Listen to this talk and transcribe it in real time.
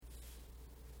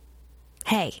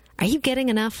Hey, are you getting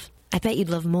enough? I bet you'd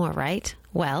love more, right?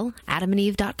 Well,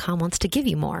 AdamandEve.com wants to give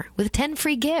you more with 10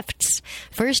 free gifts.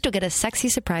 First, you'll get a sexy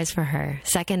surprise for her.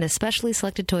 Second, a specially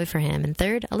selected toy for him. And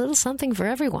third, a little something for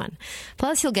everyone.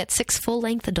 Plus, you'll get 6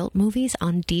 full-length adult movies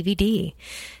on DVD.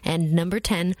 And number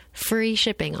 10, free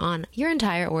shipping on your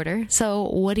entire order. So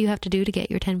what do you have to do to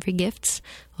get your 10 free gifts?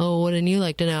 Oh, wouldn't you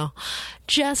like to know?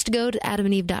 Just go to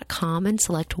AdamandEve.com and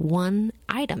select one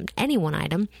item, any one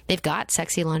item. They've got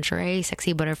sexy lingerie,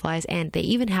 sexy butterflies, and they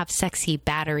even have sexy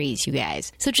batteries, you guys.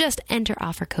 So just enter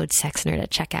offer code SEXNERD at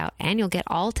checkout and you'll get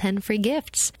all 10 free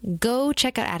gifts. Go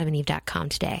check out AdamandEve.com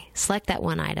today. Select that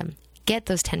one item. Get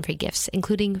those 10 free gifts,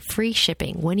 including free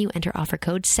shipping when you enter offer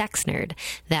code SEXNERD.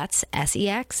 That's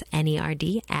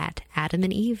SEXNERD at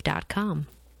AdamandEve.com.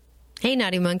 Hey,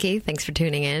 Naughty Monkey. Thanks for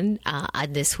tuning in.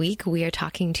 This week, we are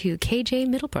talking to KJ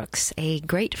Middlebrooks, a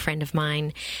great friend of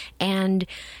mine and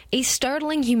a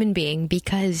startling human being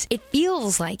because it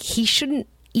feels like he shouldn't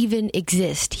even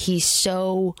exist. He's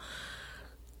so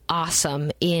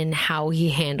awesome in how he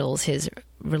handles his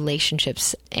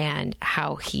relationships and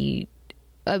how he...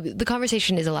 the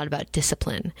conversation is a lot about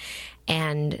discipline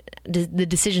and the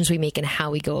decisions we make and how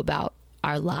we go about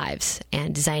our lives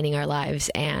and designing our lives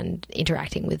and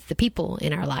interacting with the people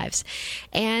in our lives.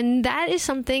 And that is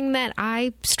something that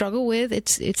I struggle with.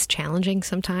 It's challenging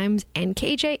sometimes. And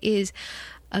KJ is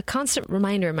a constant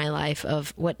reminder in my life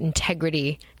of what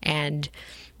integrity and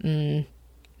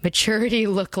maturity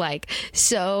look like.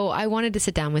 So I wanted to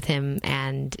sit down with him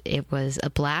and it was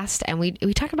a blast. And we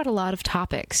talked about a lot of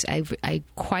topics. I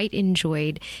quite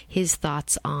enjoyed his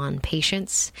thoughts on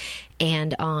patience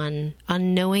and on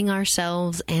knowing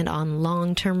ourselves and on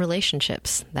long-term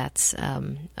relationships. That's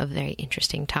a very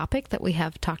interesting topic that we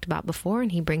have talked about before,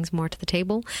 and he brings more to the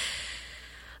table.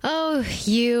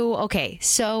 Okay,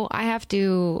 so I have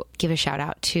to give a shout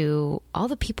out to all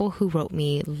the people who wrote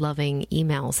me loving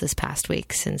emails this past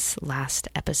week since last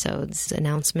episode's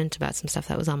announcement about some stuff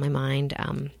that was on my mind.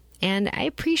 And I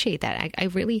appreciate that. I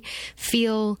really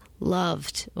feel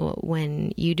loved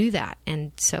when you do that.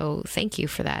 And so thank you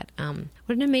for that.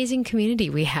 What an amazing community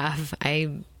we have. I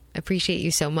appreciate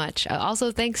you so much.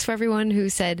 Also, thanks for everyone who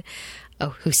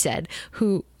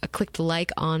clicked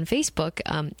like on Facebook,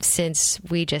 since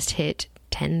we just hit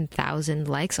 10,000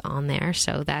 likes on there.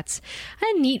 So that's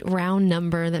a neat round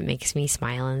number that makes me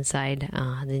smile inside.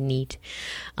 The neat.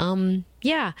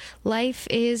 Yeah, life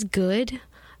is good.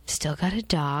 Still got a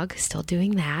dog, still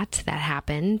doing that. That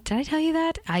happened. Did I tell you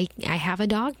that? I have a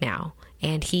dog now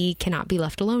and he cannot be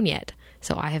left alone yet.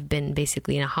 So I have been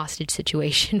basically in a hostage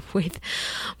situation with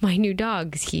my new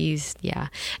dogs.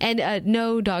 And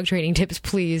no dog training tips,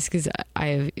 please, because I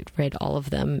have read all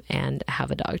of them and have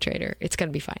a dog trainer. It's going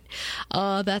to be fine.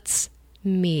 That's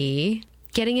me.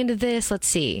 Getting into this, let's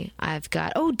see. I've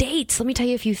got, dates. Let me tell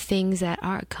you a few things that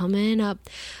are coming up.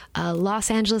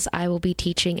 Los Angeles, I will be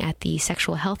teaching at the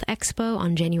Sexual Health Expo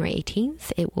on January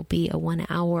 18th. It will be a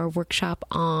 1-hour workshop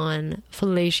on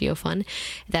fellatio fun.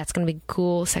 That's going to be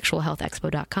cool.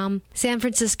 Sexualhealthexpo.com. San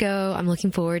Francisco, I'm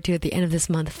looking forward to at the end of this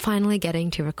month finally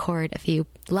getting to record a few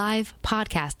live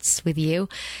podcasts with you.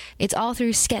 It's all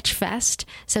through Sketchfest.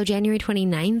 So January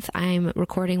 29th, I'm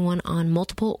recording one on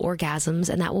multiple orgasms,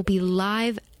 and that will be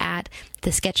live at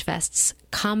the Sketchfest's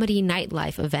Comedy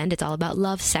Nightlife event. It's all about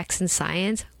love, sex, and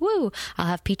science. Woo! I'll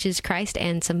have Peaches Christ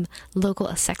and some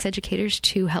local sex educators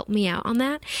to help me out on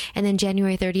that. And then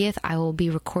January 30th, I will be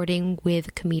recording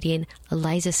with comedian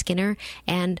Eliza Skinner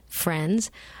and friends.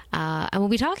 And we'll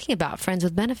be talking about Friends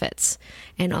with Benefits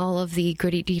and all of the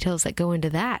gritty details that go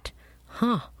into that.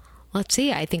 Let's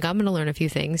see. I think I'm going to learn a few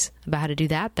things about how to do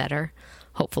that better.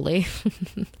 Hopefully.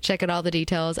 Check out all the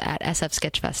details at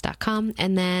sfsketchfest.com.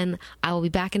 And then I will be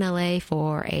back in LA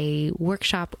for a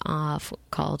workshop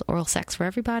called Oral Sex for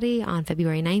Everybody on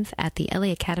February 9th at the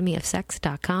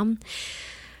LAacademyofsex.com.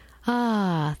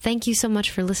 Thank you so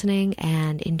much for listening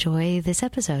and enjoy this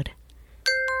episode.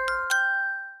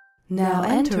 Now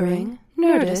entering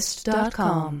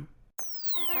Nerdist.com.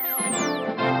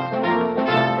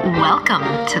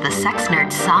 Welcome to the Sex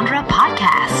Nerd Sandra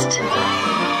podcast.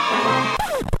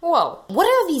 Whoa, what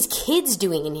are these kids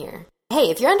doing in here? Hey,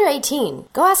 if you're under 18,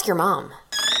 go ask your mom.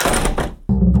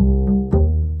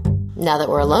 Now that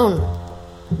we're alone,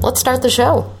 let's start the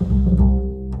show.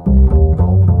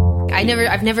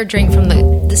 I've never drank from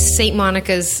the St.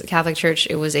 Monica's Catholic Church.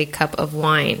 It was a cup of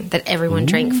wine that everyone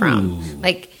drank from.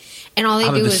 And all they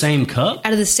do is... Out of the same cup?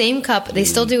 Out of the same cup. They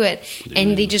still do it.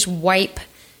 And they just wipe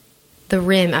the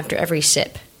rim after every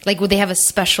sip. Would they have a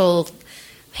special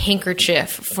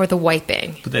handkerchief for the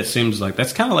wiping? But that seems like...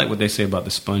 That's kind of like what they say about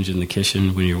the sponge in the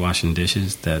kitchen when you're washing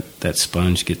dishes. That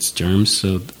sponge gets germs.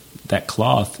 So that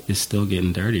cloth is still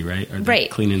getting dirty, right? Are they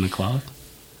cleaning the cloth?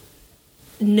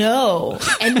 No.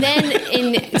 And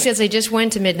then, since I just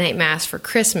went to midnight mass for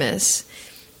Christmas,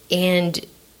 and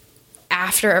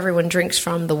after everyone drinks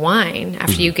from the wine,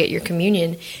 after you get your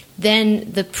communion,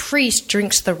 then the priest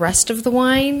drinks the rest of the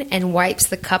wine and wipes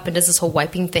the cup and does this whole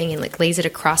wiping thing and like lays it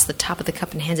across the top of the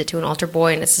cup and hands it to an altar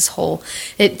boy. And it's this whole,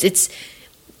 it's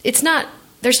not,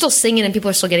 they're still singing and people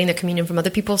are still getting their communion from other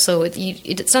people. So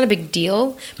it's not a big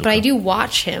deal, but I do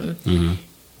watch him. And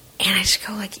I just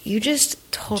go like, you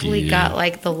just totally got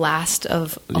like the last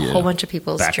of a whole bunch of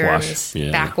people's germs.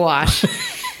 Backwash.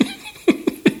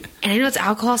 And I know it's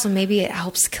alcohol, so maybe it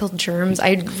helps kill germs.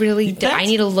 I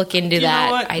need to look into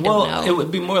that. I don't know. It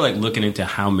would be more like looking into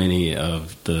how many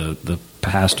of the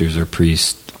pastors or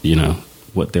priests,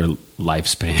 what their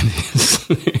lifespan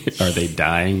is. Are they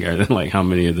dying? Or like how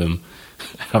many of them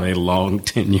have a long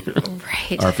tenure?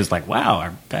 Right. Or if it's like, wow,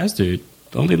 our pastor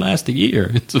only lasts a year.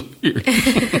 It's weird.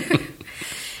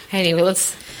 Anyway,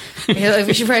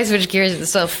 we should probably switch gears.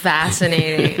 It's so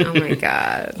fascinating. Oh my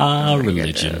God.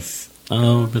 Religion.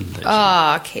 Religion.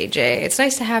 Oh, KJ. It's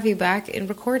nice to have you back in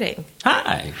recording.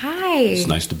 Hi. It's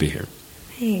nice to be here.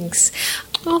 Thanks.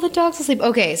 Oh, the dog's asleep.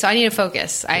 Okay, so I need to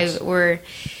focus. Yes. We're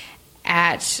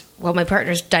at, my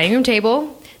partner's dining room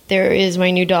table. There is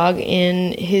my new dog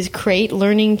in his crate,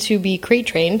 learning to be crate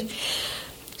trained.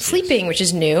 Sleeping, which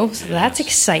is new, so that's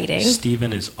exciting.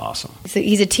 Steven is awesome.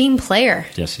 He's a team player.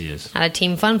 Yes, he is. Not a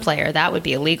team fun player. That would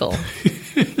be illegal.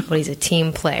 But he's a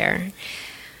team player.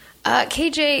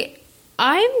 KJ,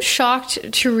 I'm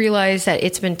shocked to realize that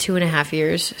it's been 2.5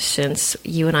 years since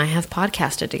you and I have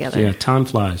podcasted together. Yeah, time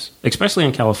flies. Especially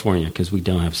in California, because we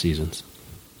don't have seasons.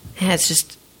 Yeah, it's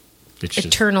just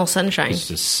eternal sunshine. It's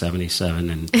just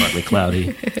 77 and partly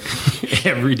cloudy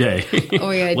every day. Oh,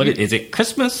 yeah. Is it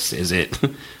Christmas? Is it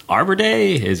Arbor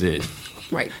Day? Is it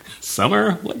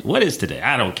summer? What is today?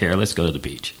 I don't care. Let's go to the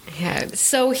beach. Yeah.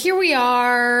 So here we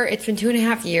are. It's been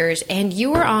 2.5 years, and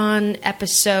you were on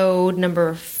episode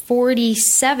number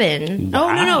 47. Wow.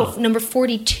 Oh, no, number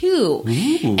 42. Ooh.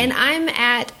 And I'm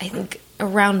at, I think,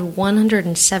 around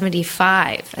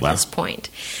 175 at this point.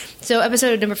 So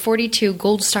episode number 42,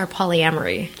 Gold Star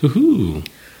Polyamory. Woohoo.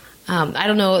 I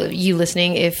don't know, you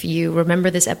listening, if you remember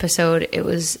this episode. It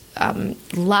was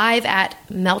live at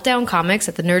Meltdown Comics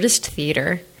at the Nerdist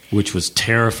Theater. Which was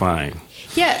terrifying.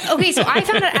 Yeah, okay, so I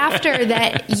found out after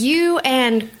that you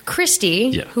and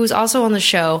Christy, who's also on the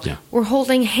show, were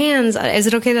holding hands. Is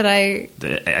it okay that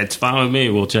It's fine with me.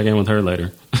 We'll check in with her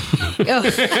later.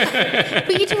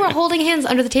 But you two were holding hands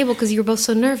under the table because you were both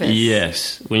so nervous.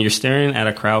 Yes. When you're staring at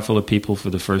a crowd full of people for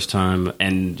the first time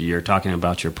and you're talking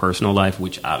about your personal life,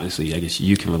 which obviously I guess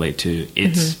you can relate to,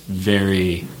 it's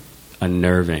very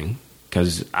unnerving.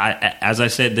 Because as I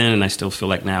said then, and I still feel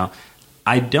like now,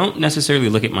 I don't necessarily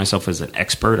look at myself as an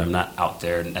expert. I'm not out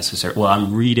there necessarily. Well,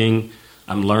 I'm reading,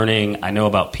 I'm learning, I know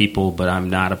about people, but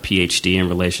I'm not a PhD in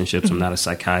relationships. I'm not a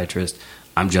psychiatrist.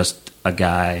 I'm just a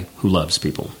guy who loves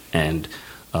people and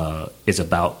is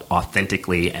about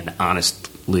authentically and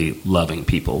honestly loving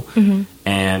people.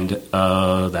 And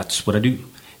that's what I do.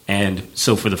 And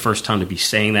so for the first time to be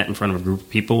saying that in front of a group of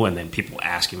people and then people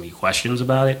asking me questions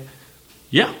about it,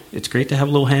 yeah, it's great to have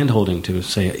a little hand-holding to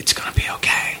say, it's going to be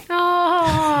okay.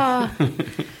 Oh,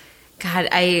 God,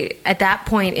 at that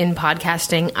point in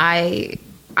podcasting, I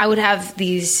would have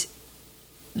these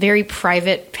very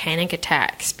private panic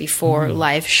attacks before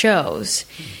live shows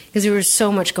because there was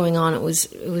so much going on. It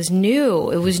was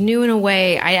new. It was new in a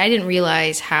way. I didn't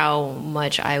realize how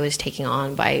much I was taking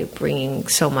on by bringing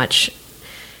so much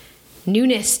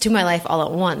newness to my life all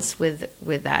at once with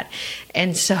that.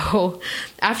 And so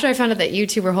after I found out that you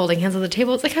two were holding hands on the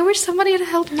table, it's like, I wish somebody had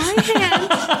held my hand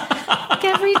like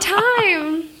every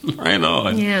time. Right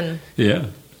on. Man. Yeah.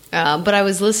 But I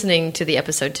was listening to the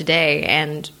episode today,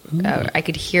 and I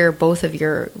could hear both of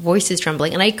your voices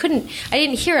trembling. And I didn't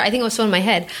hear, I think it was still in my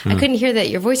head, I couldn't hear that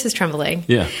your voice was trembling.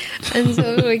 Yeah. And so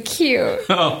it was like cute.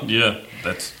 Oh, yeah.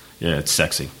 It's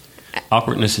sexy.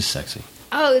 Awkwardness is sexy.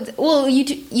 Oh, well,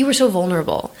 you were so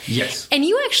vulnerable. Yes. And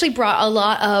you actually brought a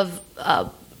lot of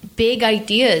big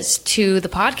ideas to the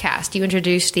podcast. You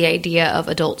introduced the idea of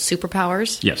adult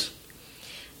superpowers. Yes.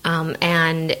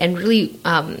 And really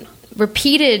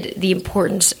repeated the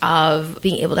importance of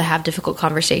being able to have difficult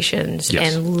conversations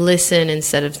and listen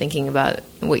instead of thinking about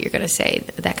what you're going to say,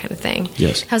 that kind of thing.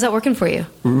 Yes. How's that working for you?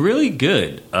 Really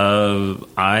good.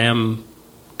 I am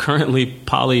currently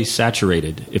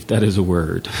polysaturated, if that is a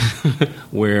word,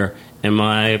 where in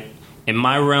my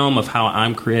realm of how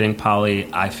I'm creating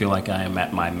poly, I feel like I am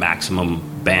at my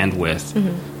maximum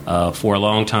bandwidth. For a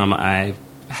long time, I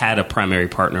had a primary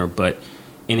partner, but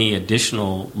any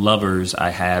additional lovers I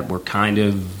had were kind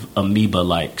of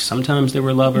amoeba-like. Sometimes they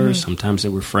were lovers, sometimes they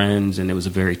were friends, and it was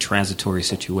a very transitory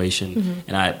situation.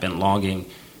 And I had been longing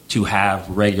to have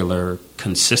regular,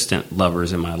 consistent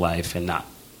lovers in my life and not,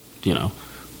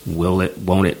 will it,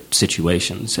 won't it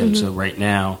situations. And so right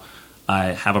now I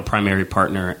have a primary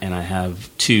partner and I have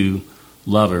 2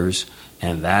 lovers,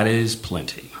 and that is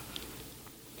plenty.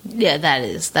 Yeah,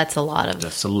 that's a lot of...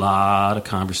 That's a lot of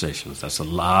conversations. That's a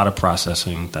lot of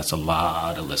processing. That's a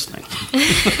lot of listening.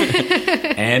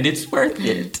 And it's worth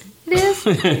it. It is?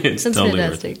 It's That's totally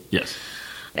fantastic. worth it. Yes.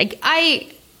 Like,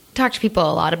 I talk to people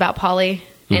a lot about poly,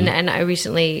 and I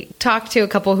recently talked to a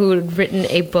couple who had written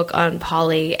a book on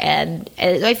poly, and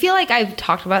I feel like I've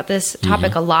talked about this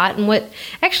topic a lot, and what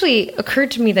actually occurred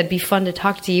to me that'd be fun to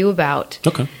talk to you about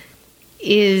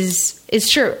is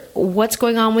sure, what's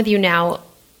going on with you now,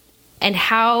 and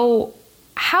how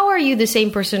are you the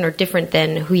same person or different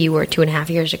than who you were 2.5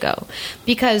 years ago?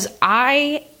 Because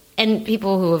and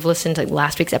people who have listened to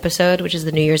last week's episode, which is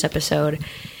the New Year's episode,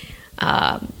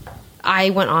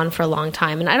 I went on for a long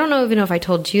time, and I don't know even know if I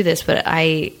told you this, but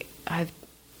I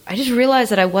just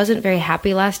realized that I wasn't very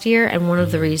happy last year, and one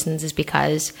of the reasons is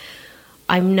because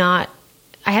I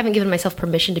haven't given myself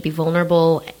permission to be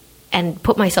vulnerable and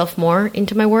put myself more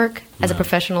into my work as a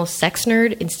professional sex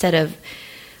nerd instead of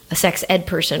a sex ed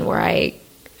person, where I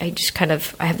just kind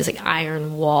of, I have this like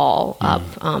iron wall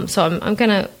up. So I'm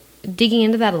kind of digging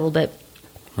into that a little bit.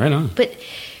 Right on. But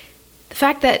the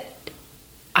fact that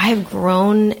I have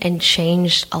grown and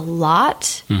changed a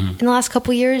lot in the last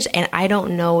couple of years, and I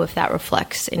don't know if that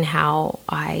reflects in how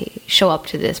I show up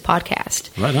to this podcast.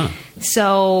 Right on.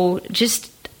 So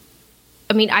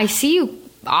I see you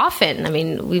often. I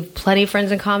mean, we've plenty of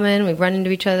friends in common. We've run into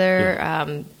each other.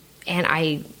 Yeah. And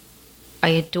I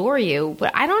adore you,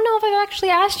 but I don't know if I've actually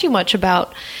asked you much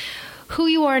about who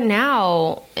you are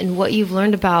now and what you've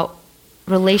learned about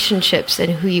relationships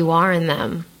and who you are in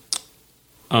them.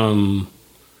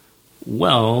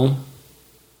 Well,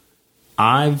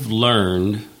 I've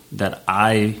learned that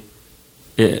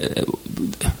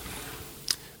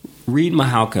Reed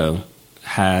Mahalko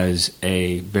has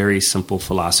a very simple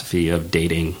philosophy of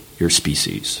dating your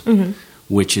species,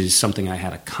 which is something I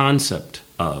had a concept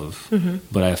of,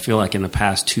 but I feel like in the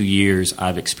past 2 years,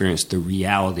 I've experienced the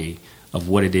reality of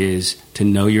what it is to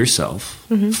know yourself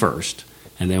first,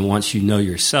 and then once you know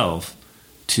yourself,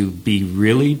 to be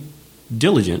really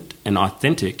diligent and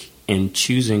authentic in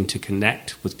choosing to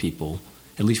connect with people,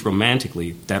 at least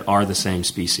romantically, that are the same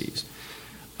species.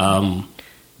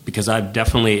 Because I've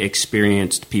definitely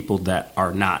experienced people that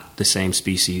are not the same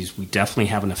species. We definitely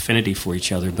have an affinity for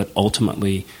each other, but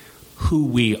ultimately who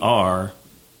we are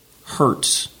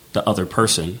hurts the other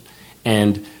person.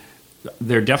 And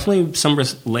there are definitely some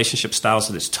relationship styles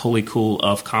that it's totally cool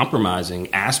of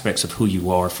compromising aspects of who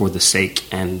you are for the sake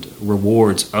and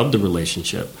rewards of the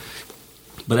relationship.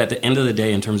 But at the end of the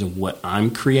day, in terms of what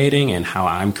I'm creating and how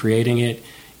I'm creating it,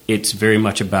 it's very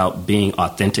much about being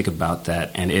authentic about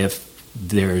that. And if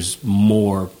there's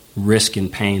more risk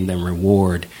and pain than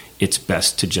reward, it's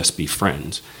best to just be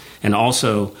friends. And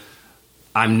also,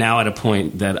 I'm now at a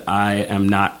point that I am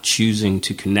not choosing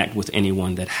to connect with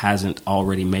anyone that hasn't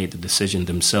already made the decision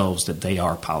themselves that they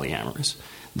are polyamorous.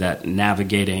 That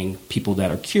navigating people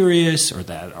that are curious or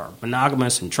that are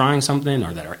monogamous and trying something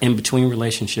or that are in between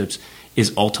relationships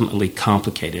is ultimately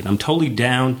complicated. I'm totally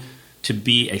down to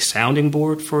be a sounding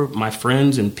board for my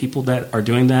friends and people that are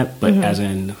doing that, but as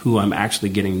in who I'm actually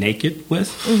getting naked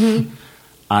with,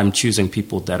 I'm choosing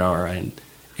people that are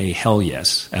a hell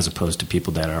yes, as opposed to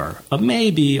people that are a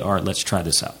maybe or let's try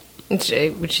this out.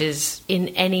 Which is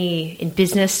in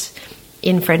business,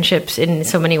 in friendships, in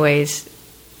so many ways,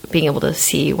 being able to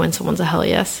see when someone's a hell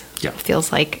yes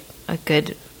feels like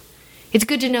it's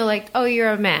good to know, like, oh, you're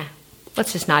a meh.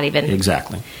 Let's just not even.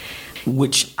 Exactly.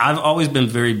 Which I've always been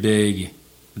very big,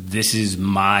 this is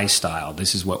my style.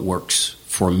 This is what works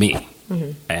for me.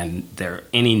 And there are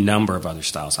any number of other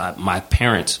styles. My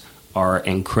parents are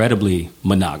incredibly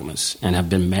monogamous and have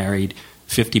been married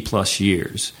 50 plus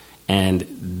years. And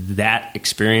that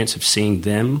experience of seeing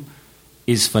them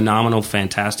is phenomenal,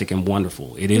 fantastic, and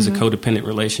wonderful. It is a codependent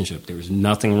relationship. There is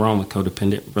nothing wrong with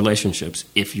codependent relationships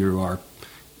if you are,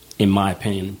 in my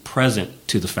opinion, present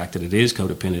to the fact that it is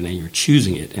codependent and you're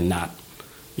choosing it and not,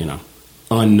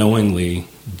 unknowingly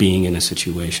being in a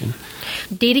situation.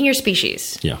 Dating your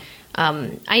species. Yeah.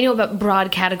 I know about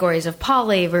broad categories of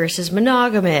poly versus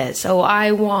monogamous. Oh,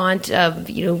 I want,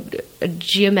 a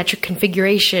geometric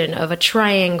configuration of a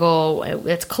triangle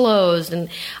that's closed. And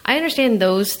I understand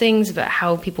those things about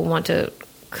how people want to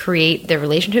create their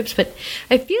relationships, but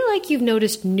I feel like you've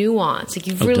noticed nuance. Like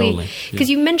you've really, because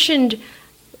you mentioned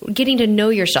getting to know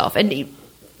yourself, and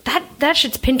that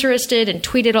shit's Pinterested and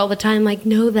tweeted all the time, like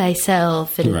know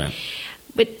thyself. And, right.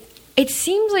 But it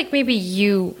seems like maybe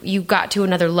you got to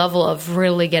another level of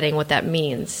really getting what that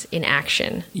means in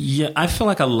action. Yeah, I feel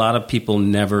like a lot of people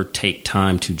never take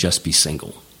time to just be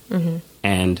single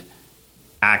and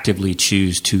actively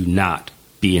choose to not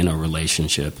be in a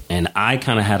relationship. And I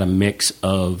kind of had a mix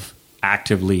of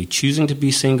actively choosing to be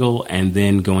single and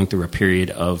then going through a period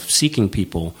of seeking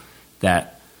people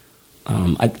that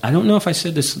I don't know if I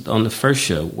said this on the first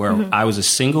show, where I was a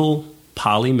single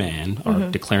poly man, or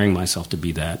declaring myself to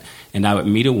be that, and I would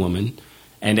meet a woman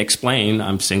and explain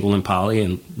I'm single and poly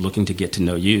and looking to get to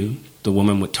know you. The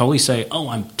woman would totally say, oh,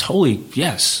 I'm totally,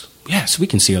 yes, we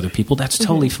can see other people. That's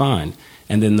totally fine.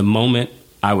 And then the moment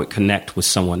I would connect with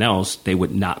someone else, they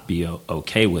would not be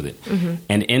okay with it.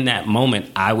 And in that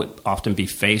moment, I would often be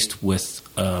faced with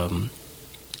a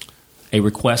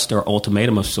request or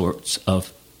ultimatum of sorts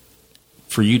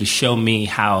for you to show me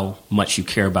how much you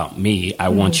care about me. I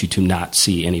want you to not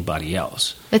see anybody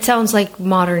else. It sounds like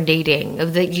modern dating.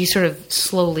 That you sort of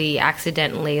slowly,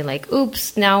 accidentally, like,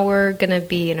 oops, now we're going to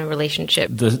be in a relationship.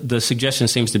 The suggestion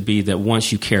seems to be that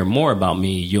once you care more about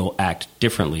me, you'll act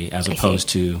differently, as opposed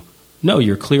to, no,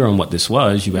 you're clear on what this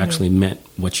was. You actually meant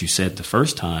what you said the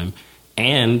first time,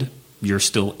 and you're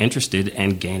still interested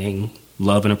in gaining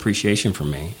love and appreciation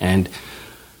from me. And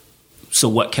so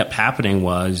what kept happening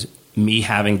was me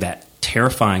having that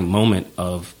terrifying moment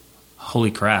of, holy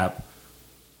crap,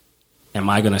 am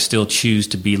I going to still choose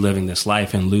to be living this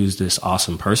life and lose this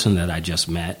awesome person that I just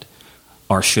met?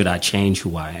 Or should I change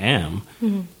who I am?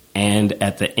 And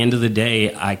at the end of the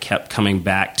day, I kept coming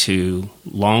back to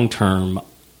long term,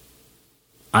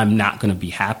 I'm not going to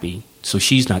be happy. So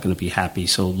she's not going to be happy.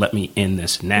 So let me end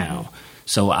this now.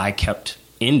 So I kept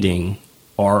ending,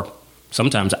 or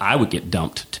sometimes I would get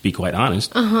dumped, to be quite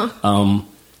honest.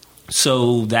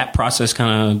 So that process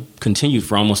kind of continued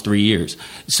for almost 3 years.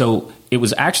 So it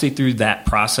was actually through that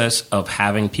process of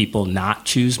having people not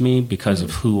choose me because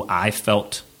of who I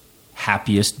felt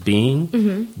happiest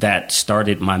being that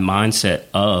started my mindset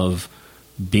of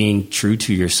being true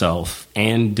to yourself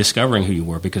and discovering who you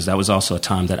were, because that was also a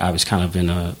time that I was kind of in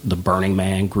the Burning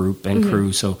Man group and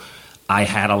crew. So I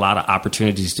had a lot of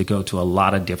opportunities to go to a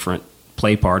lot of different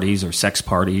play parties or sex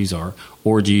parties or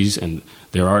orgies, and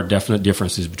there are definite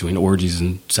differences between orgies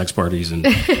and sex parties and,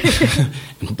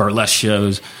 and burlesque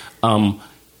shows.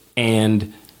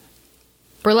 And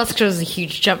burlesque shows is a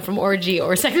huge jump from orgy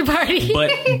or sex party.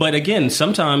 but again,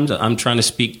 sometimes I'm trying to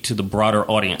speak to the broader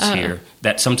audience here,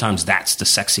 that sometimes that's the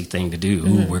sexy thing to do.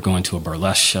 Ooh, we're going to a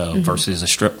burlesque show versus a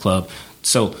strip club.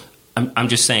 So I'm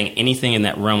just saying, anything in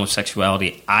that realm of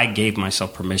sexuality, I gave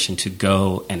myself permission to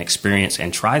go and experience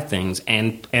and try things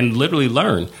and literally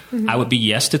learn. I would be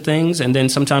yes to things and then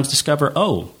sometimes discover,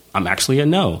 oh, I'm actually a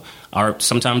no. Or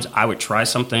sometimes I would try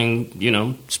something,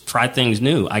 try things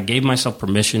new. I gave myself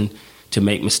permission to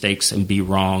make mistakes and be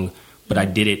wrong, but I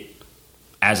did it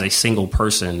as a single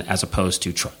person as opposed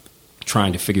to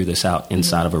trying to figure this out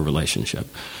inside of a relationship.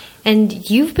 And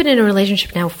you've been in a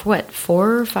relationship now for what,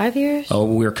 4 or 5 years? Oh,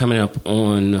 we're coming up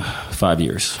on 5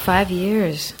 years. 5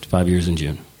 years. 5 years in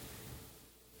June.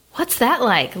 What's that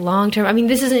like, long-term? I mean,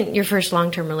 this isn't your first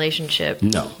long-term relationship.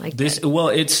 No. Well,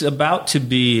 it's about to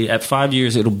be, at 5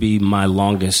 years, it'll be my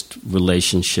longest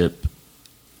relationship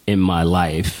in my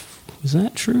life. Is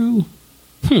that true?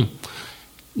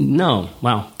 No.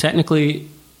 Wow. Technically,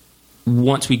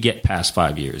 once we get past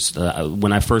 5 years,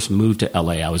 when I first moved to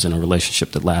LA, I was in a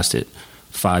relationship that lasted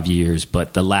 5 years,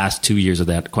 but the last 2 years of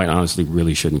that, quite honestly,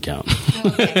 really shouldn't count.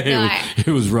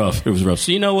 It was rough.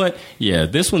 So you know what? Yeah,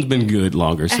 this one's been good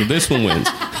longer, so this one wins.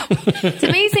 It's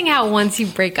amazing how once you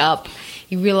break up,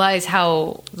 you realize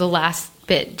how the last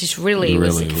bit just really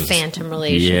was like a phantom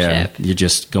relationship. Yeah, you're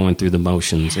just going through the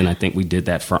motions, and I think we did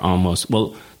that for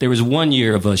there was 1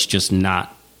 year of us just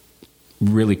not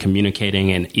really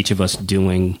communicating and each of us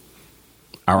doing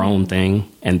our own thing,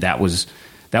 and that was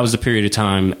the period of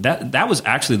time that was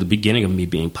actually the beginning of me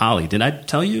being poly. Did I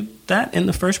tell you that in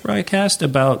the first broadcast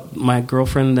about my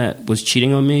girlfriend that was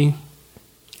cheating on me?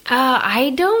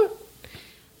 I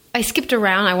skipped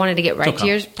around. I wanted to get right to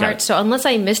your part, so unless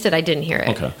I missed it, I didn't hear it.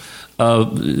 Okay.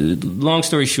 Long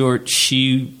story short,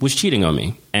 she was cheating on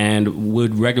me and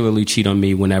would regularly cheat on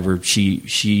me whenever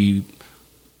she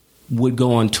would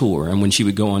go on tour. And when she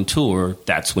would go on tour,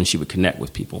 that's when she would connect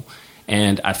with people.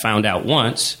 And I found out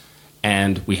once,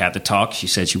 and we had the talk. She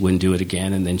said she wouldn't do it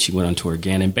again, and then she went on tour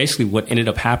again. And basically what ended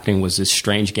up happening was this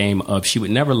strange game of she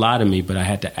would never lie to me, but I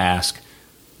had to ask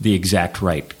the exact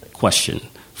right question.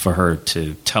 for her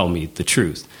to tell me the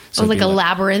truth. So like a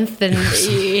labyrinth, and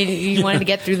you wanted to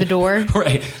get through the door.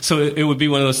 Right. So it would be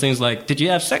one of those things like, did you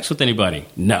have sex with anybody?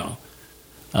 No.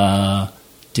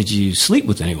 Did you sleep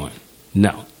with anyone?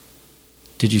 No.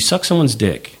 Did you suck someone's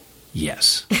dick?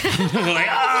 Yes. Like,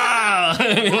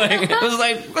 it was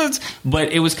like, but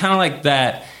it was kind of like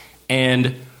that.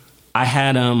 And I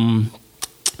had,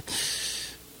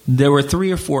 there were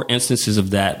 3 or 4 instances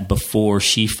of that before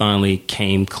she finally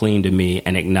came clean to me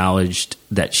and acknowledged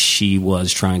that she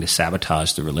was trying to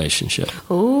sabotage the relationship.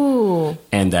 Ooh.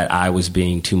 And that I was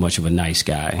being too much of a nice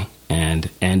guy. And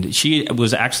she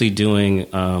was actually doing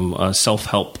a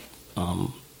self-help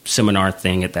seminar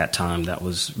thing at that time that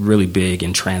was really big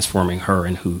in transforming her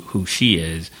and who she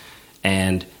is.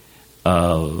 And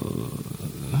the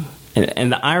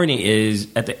irony is,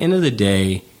 at the end of the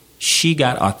day, she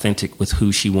got authentic with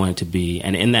who she wanted to be.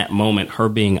 And in that moment, her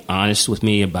being honest with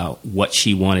me about what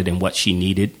she wanted and what she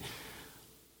needed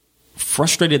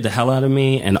frustrated the hell out of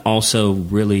me, and also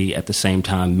really at the same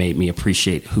time made me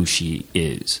appreciate who she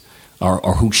is or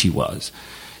who she was.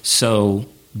 So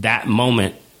that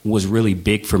moment was really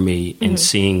big for me in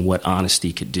seeing what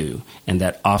honesty could do. And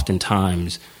that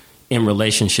oftentimes in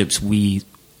relationships, we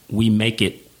make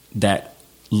it that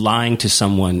lying to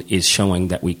someone is showing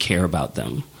that we care about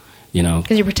them. You know,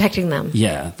 because you're protecting them.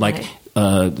 Yeah. Like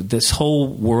this whole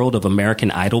world of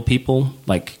American Idol people,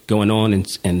 like going on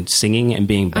and singing and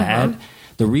being bad.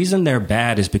 The reason they're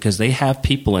bad is because they have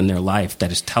people in their life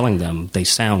that is telling them they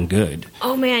sound good.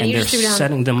 Oh, man. And they're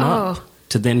setting them up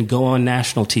to then go on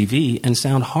national TV and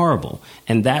sound horrible.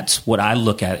 And that's what I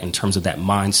look at in terms of that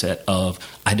mindset of,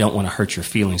 I don't want to hurt your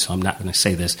feelings, so I'm not going to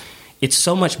say this. It's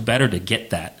so much better to get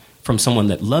that from someone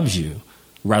that loves you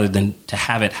rather than to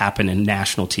have it happen in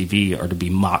national TV or to be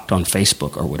mocked on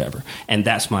Facebook or whatever. And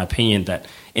that's my opinion, that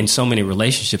in so many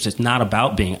relationships, it's not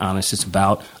about being honest. It's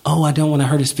about, oh, I don't want to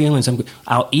hurt his feelings.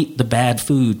 I'll eat the bad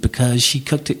food because she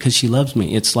cooked it because she loves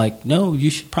me. It's like, no, you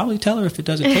should probably tell her if it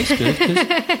doesn't taste good,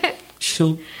 because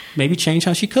she'll maybe change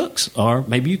how she cooks, or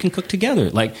maybe you can cook together.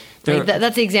 Like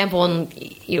that's the example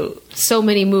in so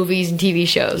many movies and TV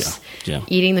shows. Yeah.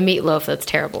 Eating the meatloaf, that's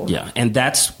terrible. Yeah, and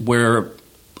that's where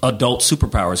adult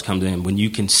superpowers come in, when you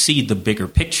can see the bigger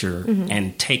picture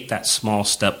and take that small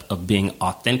step of being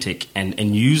authentic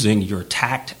and using your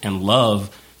tact and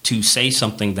love to say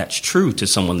something that's true to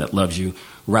someone that loves you,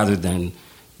 rather than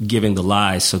giving the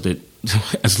lies, so that,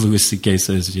 as Louis C.K.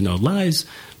 says, lies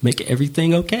make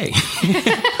everything okay.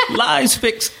 Lies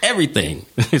fix everything.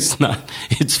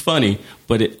 It's funny,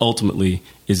 but it ultimately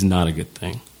is not a good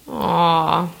thing.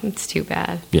 Aw, it's too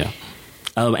bad. Yeah.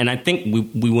 And I think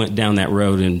we went down that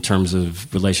road in terms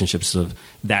of relationships.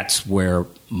 That's where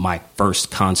my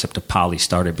first concept of poly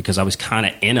started, because I was kind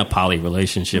of in a poly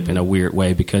relationship in a weird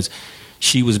way, because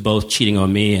she was both cheating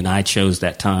on me, and I chose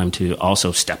that time to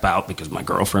also step out because my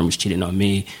girlfriend was cheating on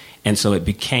me. And so it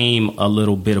became a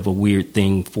little bit of a weird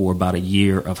thing for about a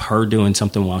year, of her doing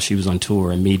something while she was on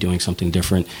tour and me doing something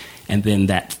different. And then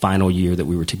that final year that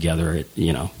we were together,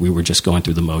 we were just going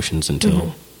through the motions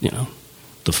until,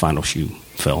 the final shoe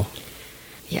fell.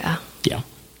 Yeah. Yeah.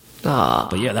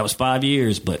 But yeah, that was 5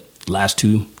 years, but last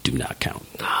 2 do not count.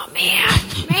 Oh,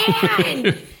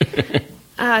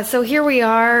 man. So here we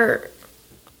are,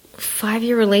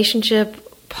 5-year relationship,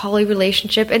 poly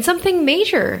relationship, and something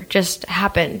major just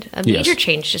happened. A major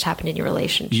change just happened in your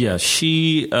relationship. Yeah,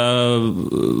 she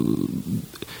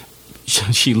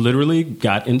literally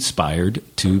got inspired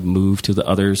to move to the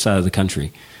other side of the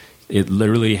country. It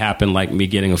literally happened like me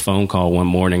getting a phone call one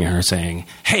morning and her saying,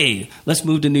 "Hey, let's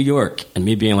move to New York." And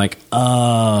me being like,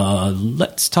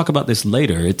 let's talk about this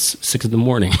later. It's 6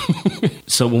 a.m.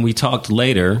 So when we talked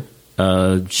later,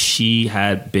 she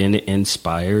had been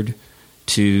inspired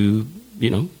to,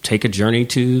 take a journey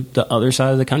to the other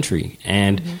side of the country,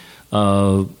 and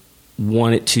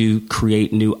wanted to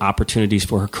create new opportunities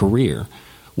for her career,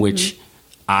 which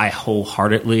I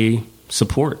wholeheartedly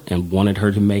support and wanted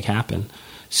her to make happen.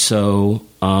 So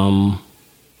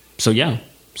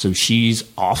she's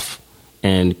off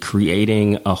and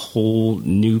creating a whole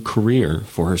new career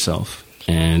for herself.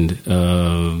 And,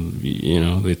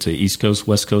 it's a East Coast,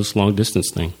 West Coast long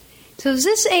distance thing. So is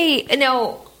this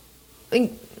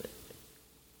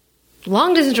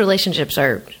long distance relationships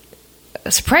are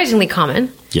surprisingly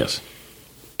common. Yes.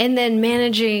 And then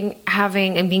managing,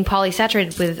 having, and being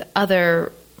polysaturated with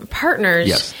other partners.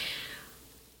 Yes.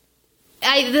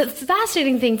 The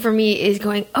fascinating thing for me is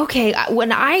going, okay,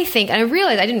 when I think, and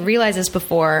I didn't realize this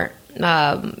before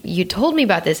you told me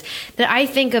about this, that I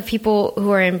think of people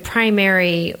who are in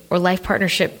primary or life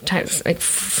partnership types,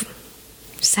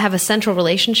 have a central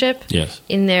relationship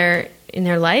in their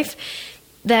life.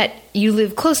 that you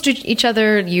live close to each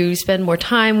other, you spend more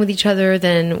time with each other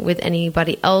than with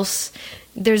anybody else.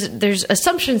 There's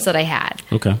assumptions that I had.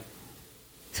 Okay.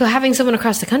 So having someone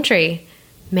across the country,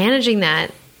 managing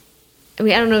that, I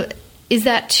mean, I don't know, is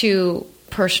that too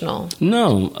personal?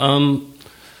 No.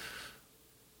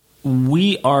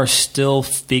 We are still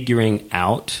figuring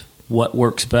out what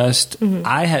works best. Mm-hmm.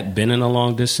 I had been in a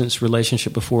long distance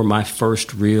relationship before. My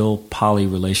first real poly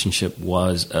relationship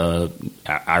was,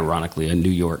 ironically, a New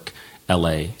York,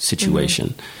 LA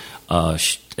situation.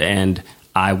 Mm-hmm. And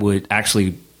I would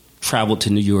actually travel to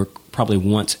New York probably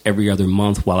once every other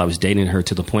month while I was dating her,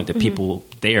 to the point that people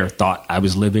there thought I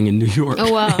was living in New York.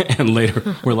 Oh, wow. And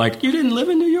later were like, you didn't live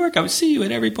in New York? I would see you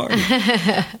at every party.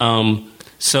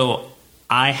 So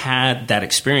I had that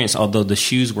experience, although the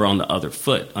shoes were on the other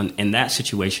foot. In that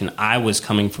situation, I was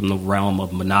coming from the realm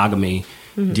of monogamy,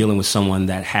 dealing with someone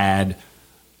that had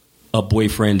a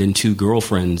boyfriend and 2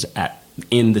 girlfriends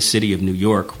in the city of New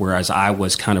York, whereas I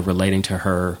was kind of relating to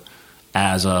her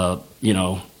as a,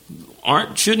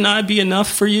 shouldn't I be enough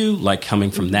for you? Like,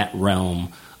 coming from that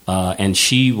realm. And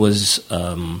she was,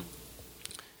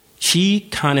 she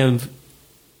kind of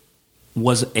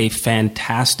was a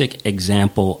fantastic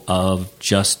example of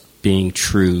just being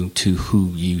true to who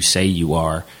you say you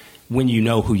are when you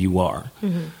know who you are.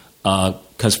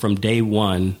 Because from day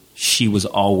one, she was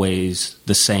always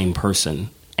the same person.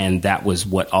 And that was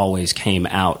what always came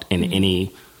out in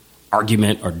any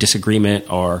argument or disagreement,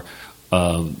 or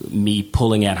me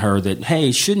pulling at her that,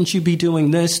 hey, shouldn't you be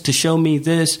doing this to show me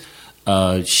this?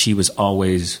 She was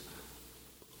always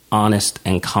honest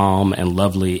and calm and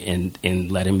lovely in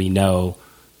letting me know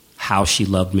how she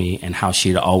loved me and how she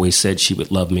had always said she would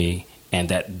love me, and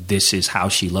that this is how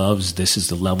she loves. This is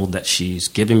the level that she's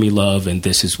giving me love, and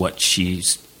this is what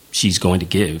she's going to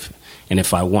give. And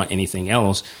if I want anything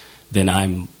else, then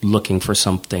I'm looking for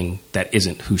something that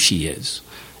isn't who she is.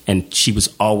 And she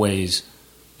was always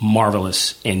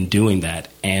marvelous in doing that,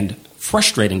 and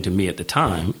frustrating to me at the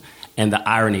time. And the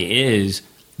irony is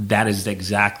that is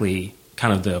exactly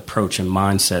kind of the approach and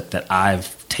mindset that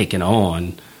I've taken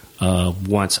on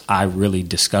once I really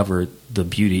discovered the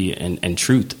beauty and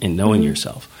truth in knowing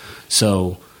yourself.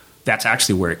 So that's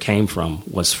actually where it came from,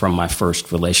 was from my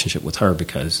first relationship with her,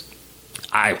 because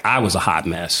I was a hot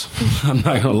mess. I'm not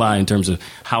going to lie, in terms of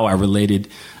how I related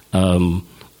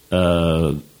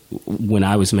when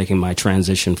I was making my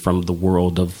transition from the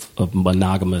world of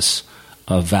monogamous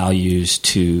values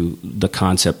to the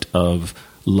concept of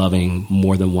loving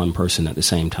more than one person at the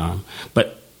same time.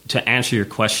 But to answer your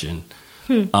question,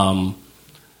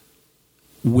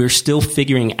 we're still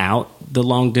figuring out the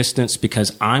long distance,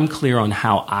 because I'm clear on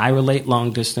how I relate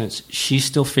long distance. She's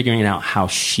still figuring out how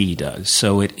she does.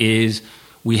 So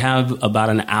we have about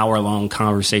an hour-long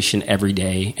conversation every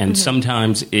day, and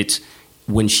sometimes it's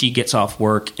when she gets off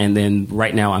work, and then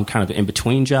right now I'm kind of in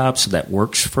between jobs, so that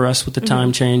works for us with the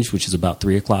time change, which is about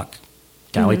 3 o'clock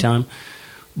galley time.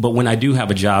 But when I do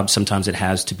have a job, sometimes it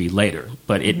has to be later.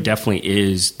 But it definitely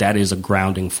is, that is a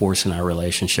grounding force in our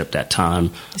relationship, that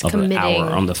time of an hour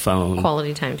on the phone.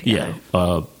 Quality time together.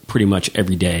 Yeah, pretty much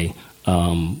every day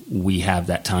we have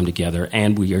that time together.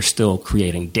 And we are still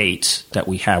creating dates that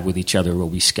we have with each other, where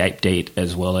we Skype date,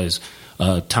 as well as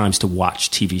times to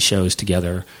watch TV shows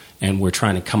together. And we're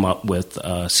trying to come up with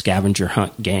scavenger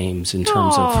hunt games in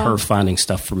terms of her finding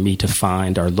stuff for me to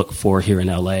find or look for here in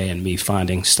LA, and me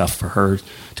finding stuff for her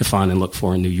to find and look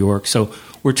for in New York. So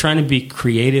we're trying to be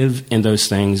creative in those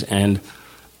things. And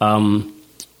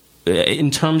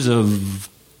in terms of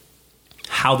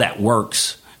how that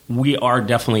works, we are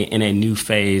definitely in a new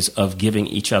phase of giving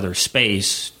each other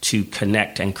space to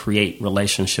connect and create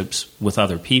relationships with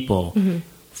other people.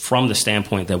 From the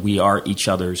standpoint that we are each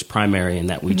other's primary,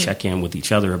 and that we check in with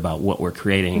each other about what we're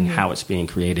creating, how it's being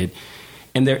created.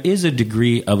 And there is a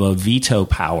degree of a veto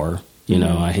power,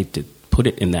 I hate to put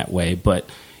it in that way, but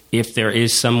if there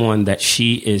is someone that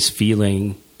she is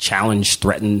feeling challenged,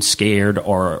 threatened, scared,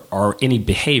 or any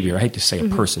behavior, I hate to say a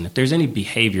person, if there's any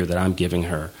behavior that I'm giving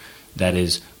her that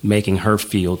is making her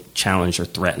feel challenged or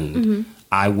threatened,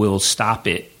 I will stop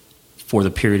it for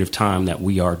the period of time that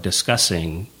we are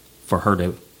discussing, for her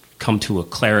to come to a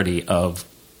clarity of,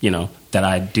 that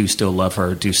I do still love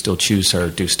her, do still choose her,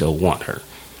 do still want her.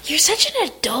 You're such an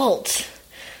adult.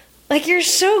 Like, you're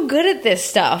so good at this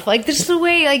stuff. Like, this is the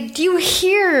way, like, do you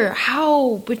hear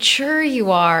how mature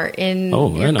you are in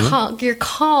your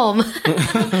calm?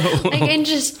 Like, and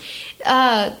just,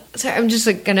 sorry, I'm just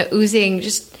like gonna oozing,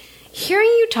 just hearing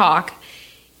you talk,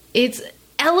 it's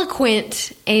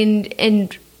eloquent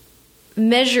and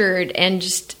measured, and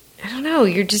just, I don't know,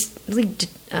 you're just really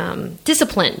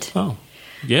disciplined. Oh,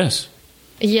 yes.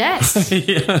 Yes.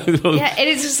 Yeah. Yeah, and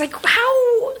it's just like,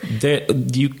 how?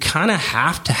 You kind of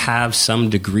have to have some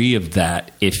degree of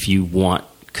that if you want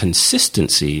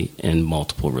consistency in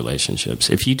multiple relationships.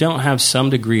 If you don't have some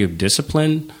degree of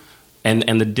discipline,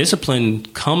 and the discipline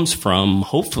comes from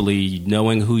hopefully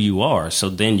knowing who you are. So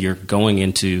then you're going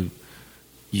into,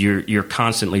 you're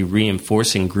constantly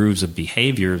reinforcing grooves of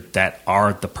behavior that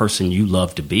are the person you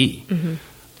love to be.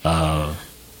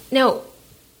 Now,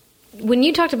 when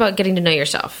you talked about getting to know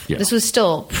yourself, this was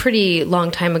still a pretty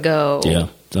long time ago. Yeah,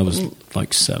 that was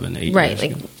like 7, 8 right, years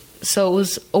like ago. So it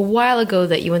was a while ago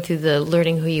that you went through the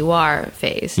learning who you are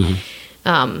phase.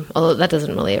 Although that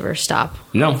doesn't really ever stop.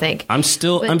 No, I don't think I'm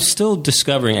still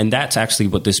discovering, and that's actually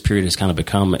what this period has kind of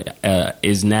become.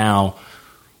 Is now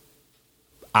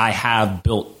I have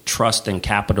built trust and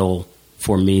capital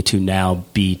for me to now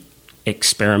be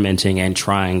experimenting and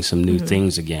trying some new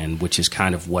things again, which is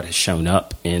kind of what has shown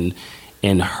up in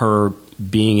her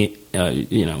being,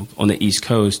 on the East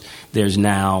Coast. There's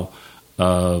now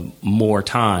more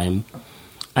time.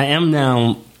 I am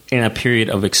now in a period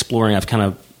of exploring. I've kind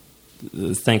of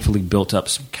thankfully built up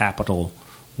some capital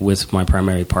with my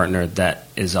primary partner that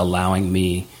is allowing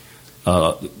me.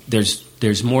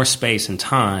 There's more space and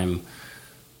time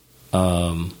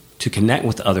to connect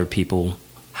with other people.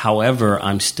 However,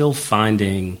 I'm still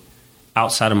finding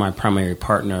outside of my primary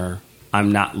partner,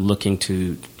 I'm not looking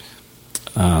to.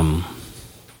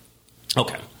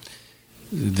 Okay,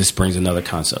 this brings another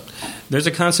concept. There's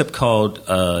a concept called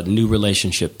new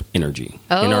relationship energy.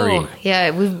 Oh, NRE.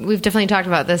 yeah, we've definitely talked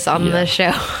about this on the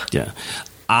show. Yeah,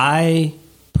 I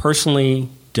personally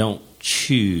don't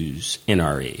choose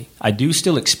NRE. I do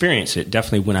still experience it.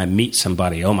 Definitely when I meet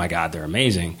somebody, oh my God, they're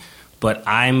amazing. But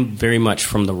I'm very much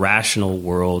from the rational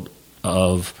world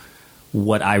of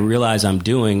what I realize I'm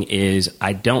doing is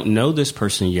I don't know this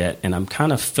person yet, and I'm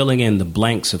kind of filling in the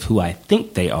blanks of who I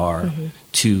think they are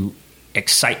to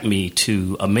excite me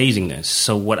to amazingness.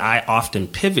 So what I often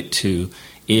pivot to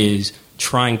is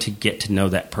trying to get to know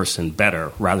that person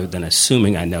better rather than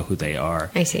assuming I know who they are.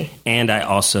 I see. And I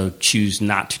also choose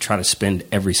not to try to spend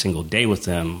every single day with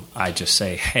them. I just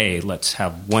say, hey, let's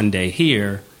have one day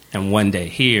here and one day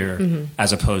here,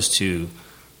 as opposed to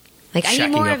like, I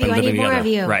need more of you, I need more of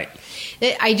you. Right.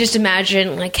 I just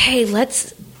imagine, like, hey, let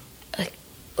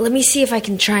me see if I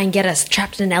can try and get us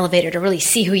trapped in an elevator to really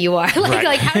see who you are.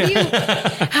 Like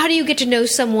how do you get to know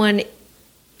someone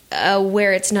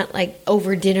where it's not like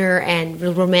over dinner and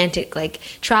romantic, like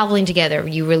traveling together,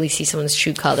 you really see someone's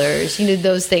true colors.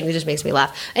 Those things. It just makes me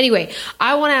laugh. Anyway,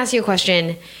 I want to ask you a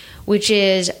question, which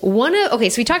is so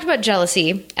we talked about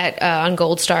jealousy on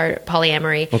Gold Star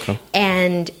polyamory. Okay.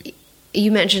 And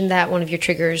you mentioned that one of your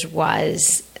triggers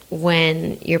was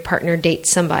when your partner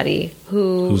dates somebody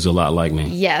who's a lot like me.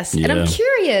 Yes. Yeah. And I'm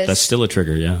curious. That's still a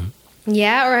trigger, yeah.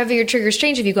 Yeah, or have your triggers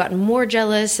changed? Have you gotten more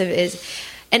jealous?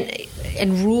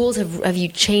 And rules, have you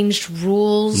changed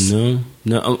rules? No.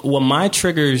 Well, my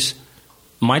triggers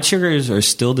are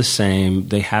still the same.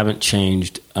 They haven't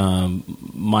changed.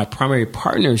 My primary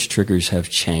partner's triggers have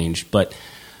changed, but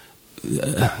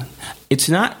it's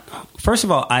not. First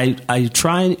of all, I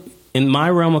try in my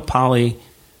realm of poly.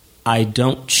 I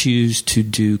don't choose to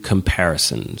do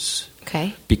comparisons.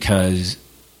 Okay. Because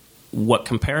what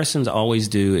comparisons always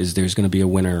do is there's going to be a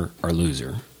winner or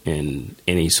loser in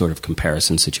any sort of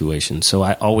comparison situation. So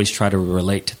I always try to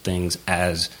relate to things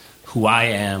as who I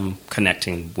am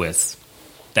connecting with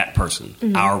that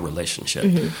person, our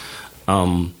relationship.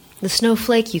 The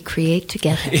snowflake you create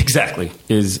together. Exactly.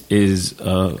 Is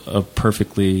a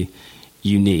perfectly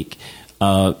unique.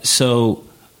 So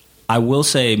I will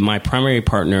say my primary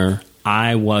partner,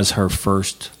 I was her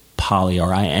first poly,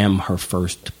 or I am her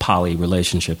first poly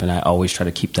relationship, and I always try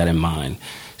to keep that in mind.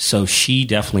 So she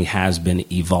definitely has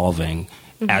been evolving,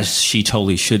 as she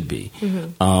totally should be.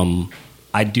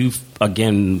 I do,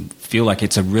 again, feel like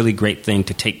it's a really great thing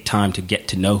to take time to get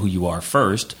to know who you are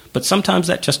first, but sometimes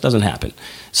that just doesn't happen.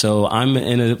 So I'm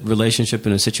in a relationship,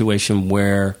 in a situation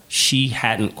where she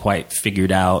hadn't quite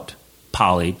figured out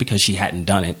poly because she hadn't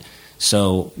done it.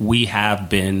 So we have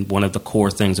been, one of the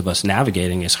core things of us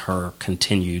navigating is her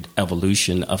continued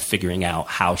evolution of figuring out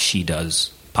how she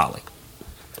does poly.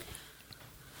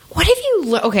 What have you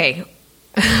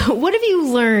what have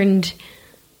you learned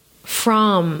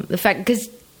from the fact, because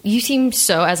you seem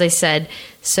so, as I said,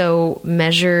 so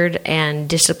measured and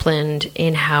disciplined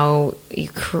in how you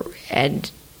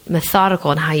and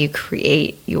methodical in how you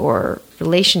create your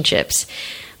relationships.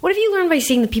 What have you learned by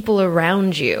seeing the people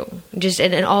around you? Just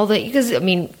and all the, because I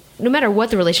mean, no matter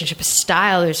what the relationship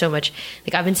style, there's so much.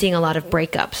 Like I've been seeing a lot of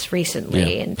breakups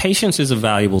recently, and patience is a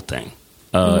valuable thing.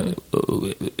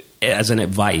 as an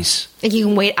advice. Like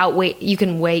you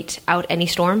can wait out any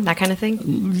storm, that kind of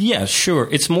thing? Yeah, sure.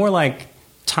 It's more like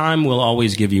time will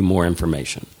always give you more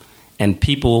information. And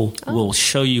people will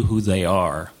show you who they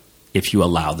are if you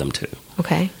allow them to.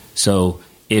 Okay. So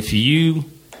if you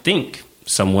think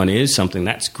someone is something,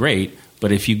 that's great.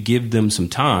 But if you give them some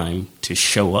time to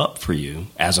show up for you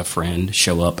as a friend,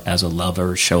 show up as a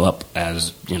lover, show up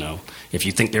as, if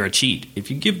you think they're a cheat, if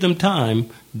you give them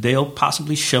time, they'll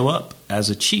possibly show up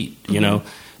as a cheat,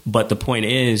 But the point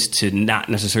is to not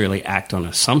necessarily act on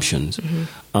assumptions.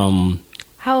 How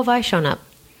have I shown up?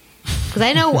 Because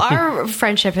I know our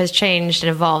friendship has changed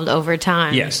and evolved over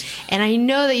time. Yes. And I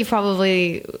know that you've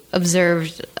probably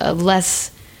observed less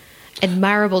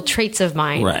admirable traits of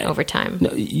mine over time.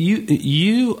 No,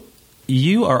 you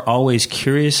are always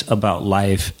curious about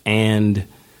life, and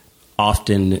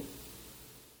often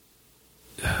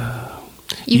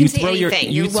you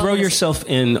throw yourself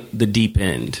in the deep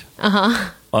end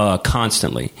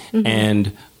constantly,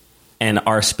 and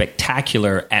are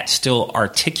spectacular at still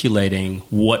articulating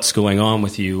what's going on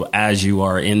with you as you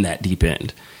are in that deep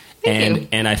end.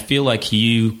 And I feel like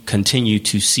you continue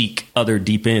to seek other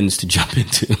deep ends to jump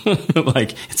into.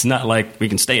 Like, it's not like we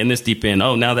can stay in this deep end.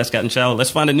 Oh, now that's gotten shallow. Let's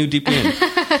find a new deep end.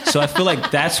 So I feel like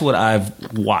that's what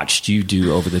I've watched you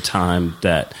do over the time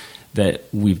that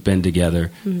we've been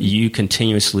together. Mm-hmm. You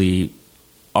continuously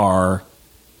are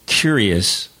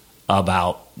curious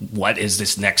about what is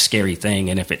this next scary thing.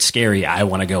 And if it's scary, I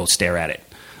want to go stare at it.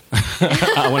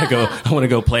 I want to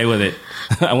go play with it.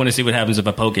 I want to see what happens if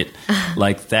I poke it.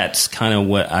 Like, that's kind of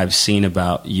what I've seen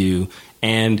about you.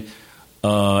 And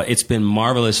it's been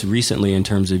marvelous recently in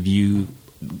terms of you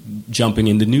jumping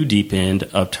in the new deep end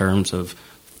of terms of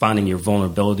finding your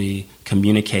vulnerability,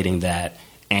 communicating that,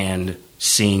 and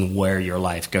seeing where your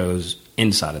life goes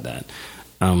inside of that.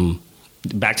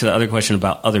 Back to the other question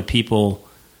about other people.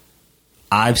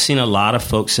 I've seen a lot of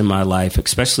folks in my life,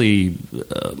 especially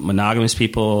monogamous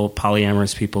people,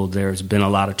 polyamorous people. There's been a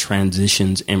lot of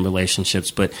transitions in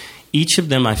relationships, but each of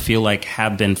them I feel like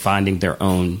have been finding their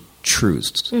own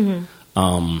truths.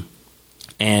 Mm-hmm.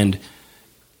 And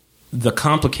the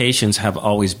complications have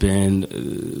always been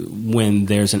when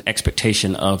there's an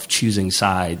expectation of choosing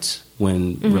sides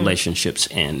when relationships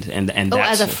end. And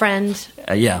that's, as a friend?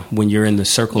 When you're in the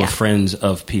circle of friends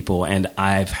of people. And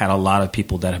I've had a lot of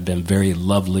people that have been very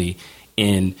lovely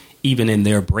even in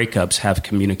their breakups have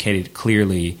communicated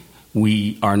clearly,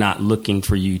 we are not looking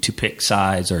for you to pick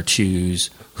sides or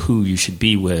choose who you should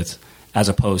be with, as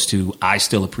opposed to I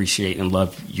still appreciate and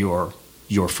love your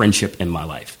friendship in my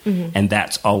life. Mm-hmm. And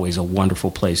that's always a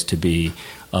wonderful place to be.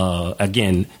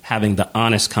 Again, having the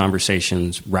honest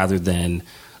conversations rather than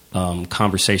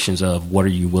conversations of what are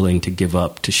you willing to give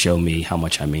up to show me how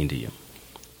much I mean to you.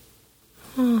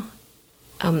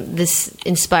 This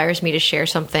inspires me to share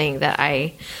something that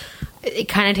it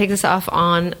kind of takes us off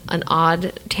on an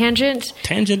odd tangent.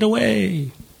 Tangent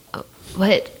away.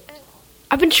 But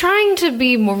I've been trying to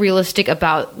be more realistic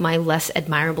about my less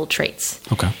admirable traits.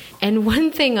 Okay. And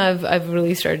one thing I've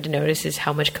really started to notice is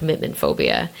how much commitment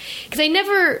phobia. Because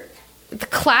the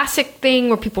classic thing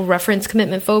where people reference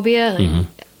commitment phobia,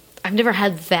 I've never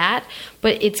had that,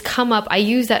 but it's come up. I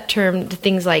use that term to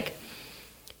things like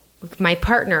my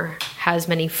partner has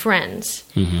many friends,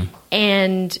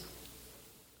 and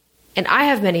I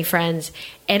have many friends,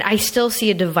 and I still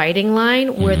see a dividing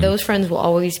line where those friends will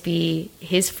always be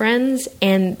his friends,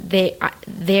 and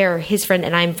they're his friend,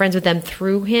 and I'm friends with them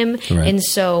through him, and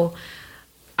so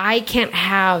I can't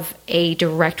have a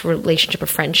direct relationship or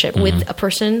friendship with a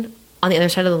person on the other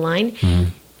side of the line,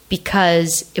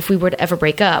 because if we were to ever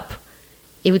break up,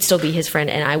 it would still be his friend,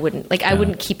 and I wouldn't I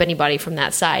wouldn't keep anybody from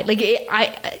that side.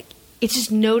 It's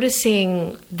just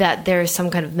noticing that there is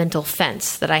some kind of mental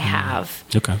fence that I have.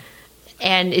 Okay.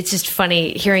 And it's just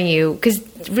funny hearing you, because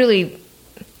really,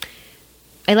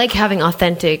 I like having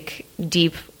authentic,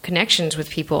 deep connections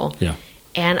with people. Yeah.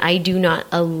 And I do not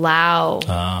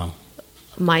allow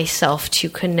myself to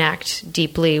connect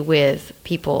deeply with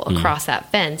people across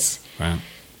that fence. Right.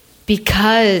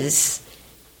 Because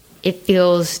it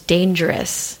feels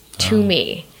dangerous to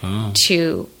me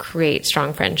to create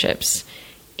strong friendships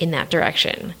in that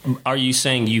direction. Are you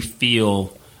saying you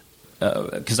feel...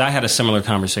 because I had a similar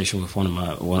conversation with one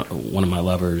of my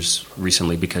lovers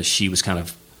recently, because she was kind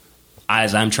of,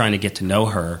 as I'm trying to get to know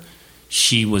her,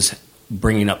 she was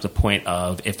bringing up the point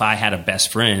of, if I had a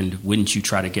best friend, wouldn't you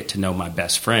try to get to know my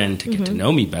best friend to get to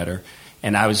know me better?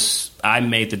 And I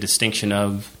made the distinction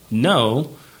of,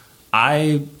 no,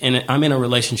 I'm in a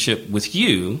relationship with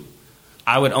you,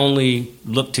 I would only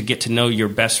look to get to know your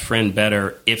best friend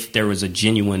better if there was a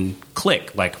genuine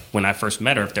click. Like when I first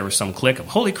met her, if there was some click of,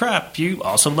 holy crap, you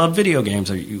also love video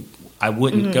games. I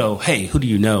wouldn't go, hey, who do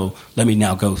you know? Let me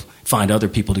now go find other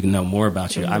people to know more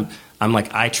about you. I'm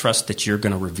like, I trust that you're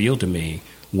going to reveal to me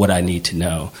what I need to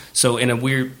know. So in a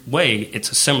weird way,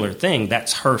 it's a similar thing.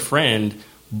 That's her friend,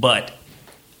 but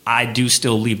I do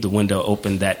still leave the window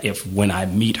open that if when I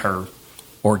meet her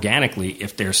organically,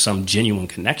 if there's some genuine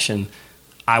connection,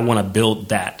 I want to build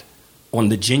that on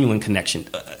the genuine connection.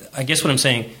 I guess what I'm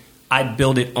saying, I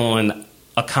build it on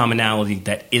a commonality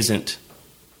that isn't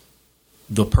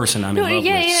the person I'm in love with.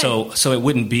 Yeah. So it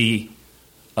wouldn't be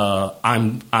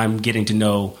I'm getting to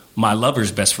know my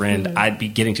lover's best friend. I'd be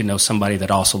getting to know somebody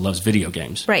that also loves video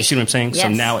games. Right. You see what I'm saying? Yes. So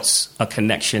now it's a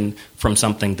connection from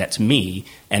something that's me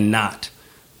and not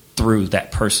through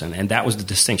that person. And that was the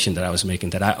distinction that I was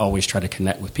making, that I always try to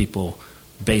connect with people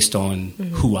based on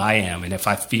who I am. And if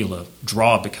I feel a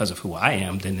draw because of who I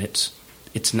am, then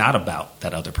it's not about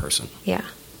that other person. Yeah.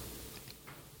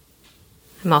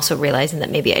 I'm also realizing that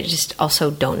maybe I just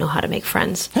also don't know how to make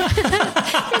friends. There's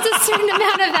a certain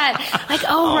amount of that. Like,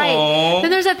 right. Then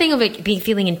there's that thing of like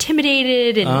feeling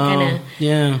intimidated and kind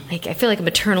of, like, I feel like I'm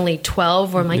eternally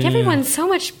 12 where I'm like, everyone's so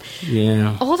much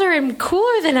older and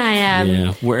cooler than I am.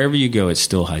 Yeah. Wherever you go, it's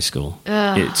still high school.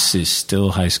 It's still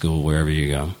high school wherever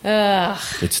you go.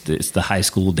 It's the high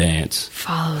school dance.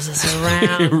 Follows us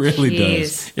around. It really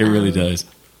does. It really does.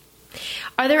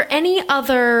 Are there any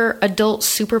other adult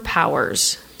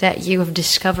superpowers that you have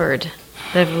discovered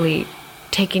that have really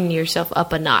taken yourself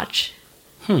up a notch?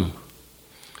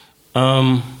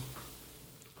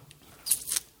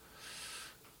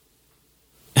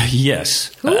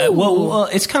 Yes. Well,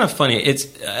 it's kind of funny.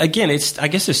 I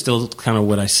guess it's still kind of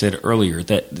what I said earlier,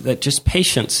 that just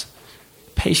patience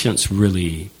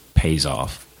really pays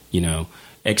off,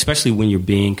 especially when you're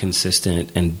being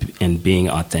consistent and being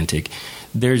authentic.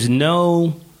 There's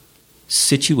no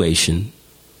situation,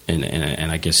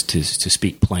 and I guess to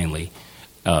speak plainly,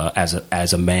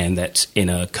 as a man that's in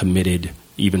a committed,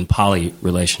 even poly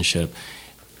relationship,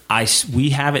 we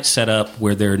have it set up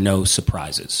where there are no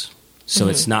surprises. So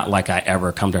it's not like I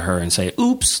ever come to her and say,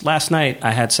 oops, last night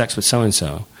I had sex with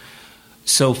so-and-so.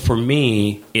 So for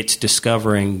me, it's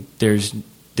discovering there's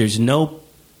no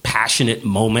passionate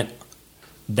moment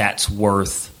that's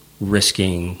worth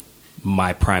risking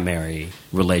my primary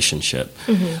relationship.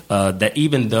 That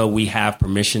even though we have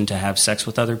permission to have sex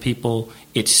with other people,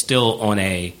 it's still on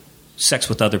a sex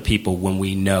with other people when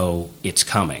we know it's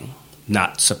coming,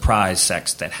 not surprise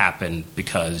sex that happened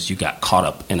because you got caught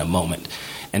up in a moment.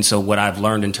 And so what I've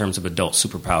learned in terms of adult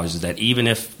superpowers is that even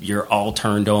if you're all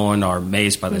turned on or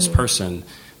amazed by this person,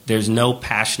 there's no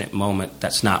passionate moment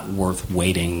that's not worth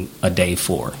waiting a day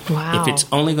for. Wow. If it's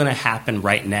only going to happen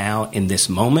right now in this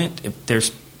moment,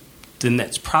 then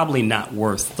that's probably not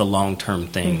worth the long-term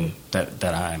thing that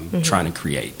I'm trying to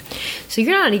create. So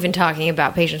you're not even talking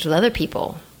about patience with other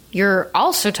people. You're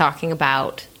also talking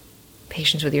about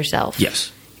patience with yourself.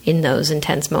 Yes. In those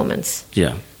intense moments.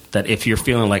 Yeah. That if you're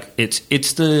feeling like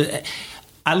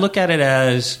I look at it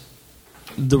as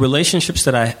the relationships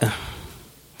that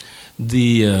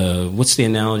what's the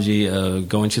analogy?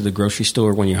 Going to the grocery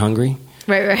store when you're hungry?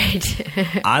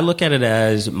 Right. I look at it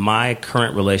as my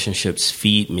current relationships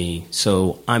feed me,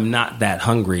 so I'm not that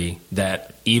hungry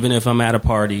that even if I'm at a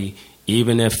party,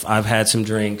 even if I've had some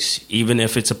drinks, even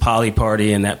if it's a poly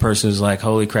party and that person is like,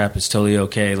 holy crap, it's totally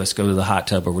okay, let's go to the hot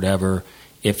tub or whatever,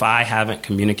 if I haven't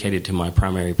communicated to my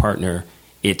primary partner,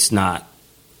 it's not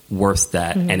worth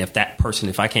that. And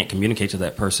if I can't communicate to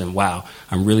that person, wow,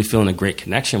 I'm really feeling a great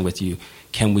connection with you,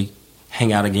 can we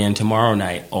hang out again tomorrow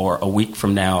night or a week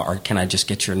from now, or can I just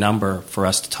get your number for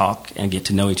us to talk and get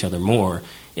to know each other more?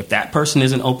 If that person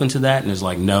isn't open to that and is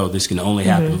like, no, this can only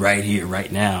happen right here,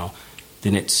 right now,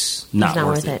 then it's not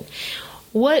worth it.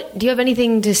 What do you have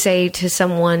anything to say to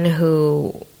someone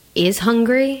who is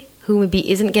hungry, who maybe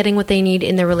isn't getting what they need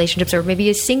in their relationships, or maybe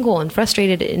is single and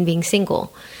frustrated in being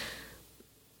single?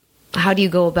 How do you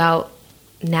go about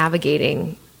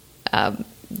navigating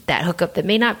that hookup that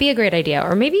may not be a great idea,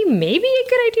 or maybe a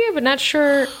good idea, but not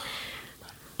sure?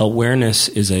 Awareness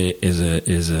is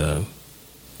a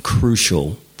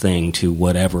crucial thing to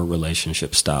whatever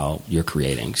relationship style you're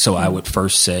creating. So I would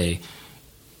first say,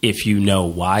 if you know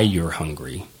why you're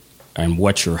hungry and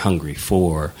what you're hungry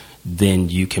for, then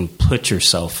you can put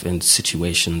yourself in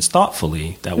situations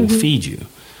thoughtfully that will feed you.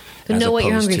 But know what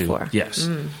you're hungry for. Yes.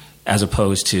 As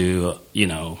opposed to,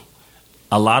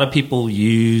 a lot of people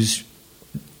use,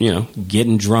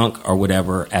 getting drunk or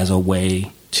whatever as a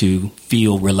way to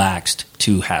feel relaxed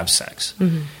to have sex.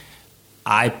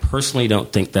 I personally don't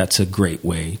think that's a great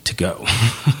way to go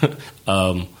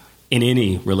in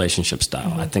any relationship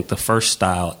style. I think the first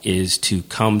style is to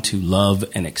come to love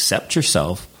and accept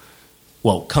yourself.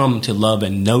 Well, come to love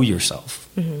and know yourself.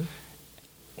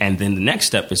 And then the next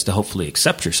step is to hopefully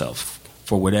accept yourself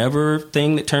for whatever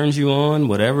thing that turns you on,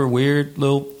 whatever weird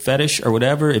little fetish or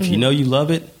whatever. If you know you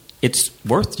love it, it's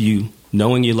worth you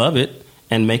knowing you love it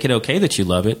and make it okay that you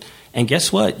love it. And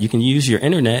guess what? You can use your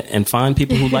internet and find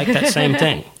people who like that same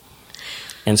thing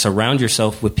and surround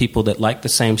yourself with people that like the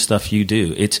same stuff you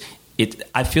do.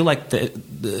 I feel like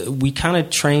we kind of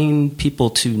train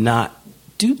people to not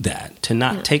do that, to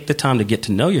not take the time to get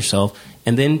to know yourself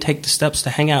and then take the steps to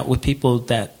hang out with people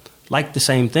that like the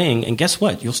same thing. And guess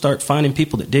what? You'll start finding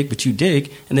people that dig what you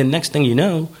dig. And then next thing you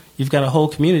know, you've got a whole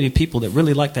community of people that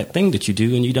really like that thing that you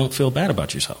do, and you don't feel bad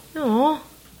about yourself. Aww.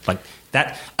 Like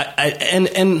that.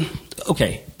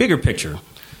 Okay, bigger picture.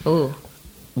 Ooh.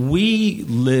 We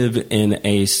live in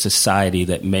a society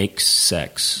that makes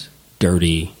sex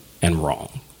dirty and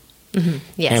wrong.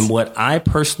 Yes. And what I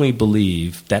personally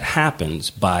believe that happens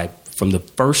from the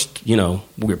first,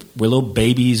 we're little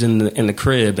babies in the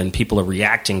crib and people are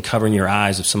reacting, covering your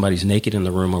eyes if somebody's naked in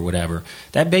the room or whatever.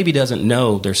 That baby doesn't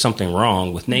know there's something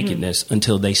wrong with nakedness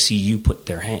until they see you put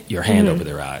your hand over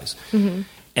their eyes.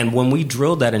 And when we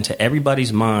drill that into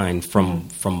everybody's mind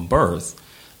from birth,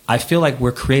 I feel like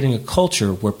we're creating a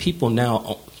culture where people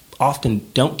now often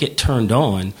don't get turned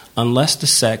on unless the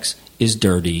sex is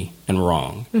dirty and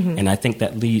wrong. And I think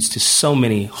that leads to so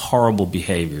many horrible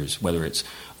behaviors, whether it's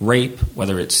rape,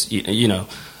 whether it's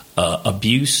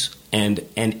abuse, and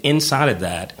inside of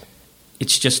that,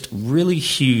 it's just really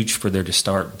huge for there to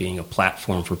start being a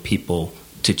platform for people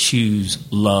to choose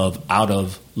love out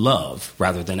of love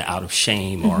rather than out of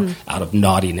shame or out of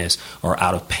naughtiness or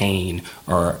out of pain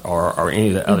or any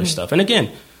of the other stuff. And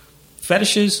again,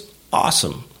 fetishes,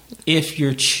 awesome if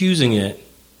you're choosing it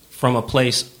from a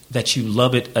place that you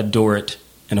love it, adore it,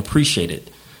 and appreciate it.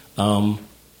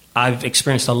 I've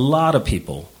experienced a lot of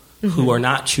people who are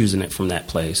not choosing it from that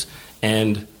place.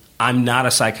 And I'm not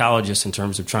a psychologist in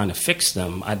terms of trying to fix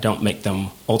them. I don't make them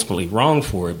ultimately wrong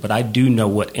for it, but I do know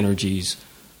what energies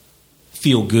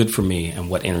feel good for me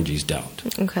and what energies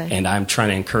don't. Okay. And I'm trying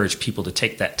to encourage people to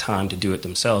take that time to do it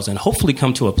themselves and hopefully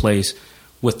come to a place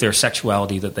with their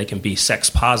sexuality that they can be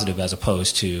sex positive as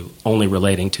opposed to only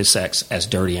relating to sex as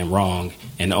dirty and wrong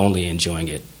and only enjoying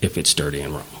it if it's dirty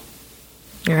and wrong.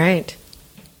 All right.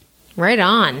 Right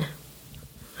on.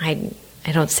 I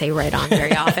don't say right on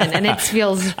very often, and it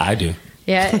feels... I do.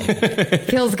 Yeah, it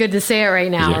feels good to say it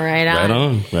right now. Yeah, right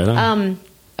on. Right on.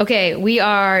 Okay, we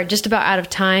are just about out of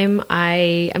time.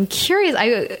 I'm curious.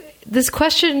 This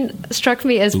question struck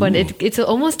me as one. It's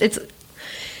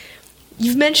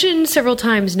you've mentioned several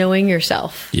times knowing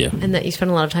yourself, and that you spend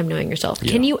a lot of time knowing yourself.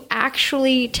 Yeah. Can you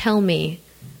actually tell me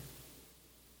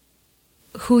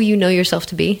who you know yourself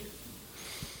to be?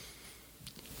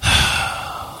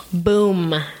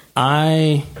 Boom.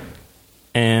 I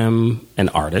am an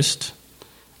artist.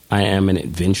 I am an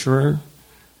adventurer.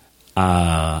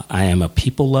 I am a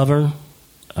people lover.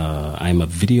 I am a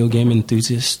video game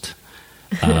enthusiast.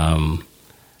 I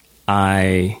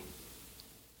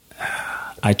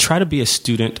try to be a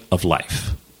student of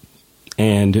life.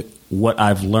 And what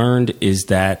I've learned is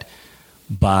that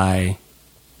by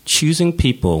choosing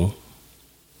people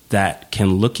that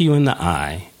can look you in the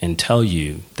eye and tell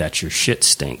you that your shit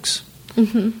stinks,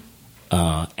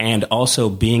 and also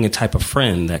being a type of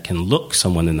friend that can look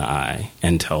someone in the eye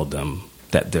and tell them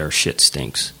that their shit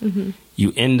stinks,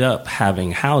 you end up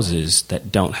having houses that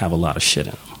don't have a lot of shit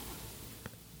in them.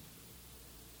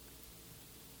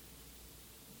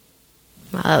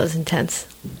 Wow, that was intense.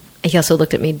 He also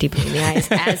looked at me deeply in the eyes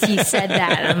as he said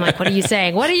that. And I'm like, what are you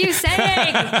saying? What are you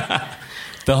saying?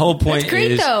 The whole point That's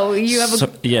great, is... though. You have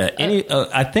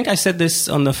I think I said this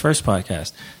on the first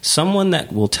podcast. Someone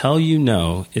that will tell you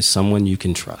no is someone you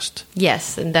can trust.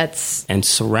 Yes, and that's... And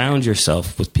surround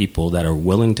yourself with people that are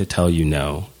willing to tell you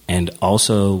no, and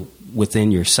also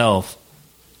within yourself,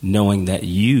 knowing that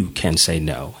you can say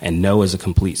no, and no is a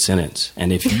complete sentence.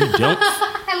 And if you don't...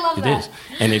 I love that. It is.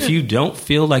 And if you don't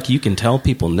feel like you can tell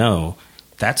people no,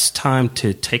 that's time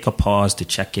to take a pause to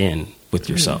check in with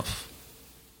yourself.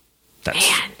 That's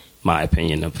my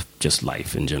opinion of just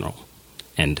life in general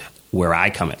and where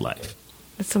I come at life.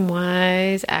 That's some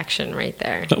wise action right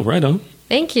there. Oh, right on.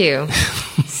 Thank you,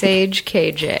 Sage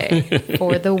KJ,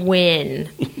 for the win.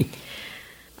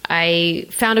 I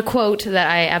found a quote that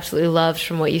I absolutely loved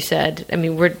from what you said. I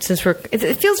mean,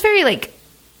 it feels very like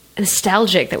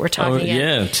nostalgic that we're talking.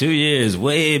 Yeah, 2 years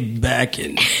way back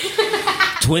in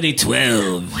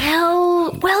 2012.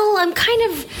 Well, I'm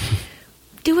kind of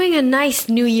doing a nice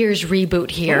New Year's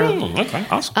reboot here. Okay,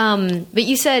 awesome. But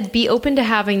you said be open to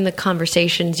having the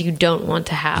conversations you don't want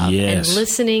to have and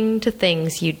listening to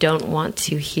things you don't want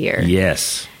to hear.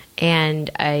 Yes. And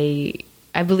I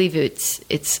believe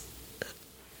it's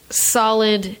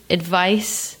solid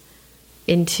advice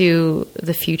into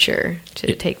the future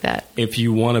to take that. If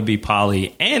you want to be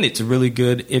poly, and it's really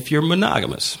good if you're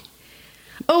monogamous.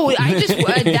 Oh,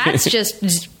 that's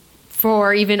just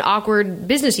for even awkward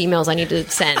business emails I need to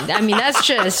send. I mean, that's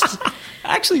just...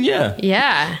 Actually, yeah.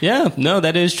 Yeah. Yeah, no,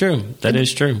 that is true. That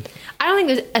is true. I don't think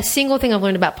there's a single thing I've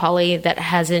learned about poly that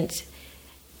hasn't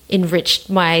enriched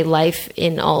my life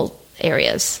in all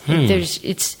areas.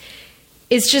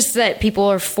 It's just that people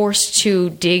are forced to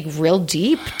dig real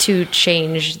deep to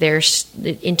change their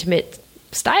intimate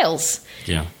styles.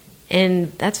 Yeah.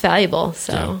 And that's valuable.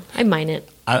 So I mine it.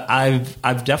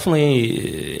 I've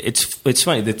definitely, it's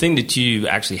funny. The thing that you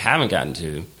actually haven't gotten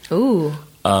to. Ooh.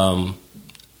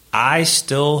 I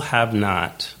still have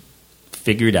not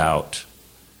figured out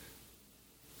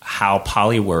how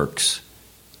poly works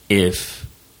if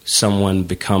someone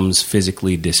becomes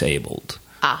physically disabled.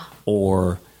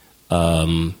 Or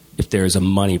if there's a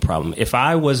money problem. If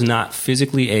I was not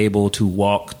physically able to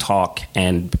walk, talk,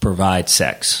 and provide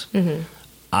sex,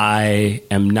 I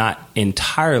am not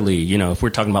entirely, if we're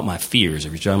talking about my fears,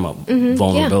 if you're talking about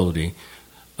vulnerability,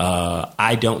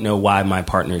 I don't know why my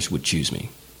partners would choose me.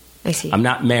 I see. I'm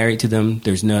not married to them.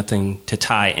 There's nothing to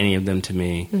tie any of them to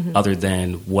me other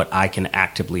than what I can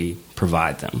actively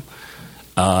provide them.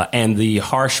 And the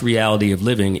harsh reality of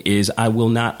living is I will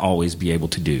not always be able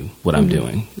to do what I'm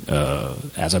doing.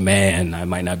 As a man, I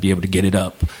might not be able to get it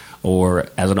up. Or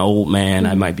as an old man,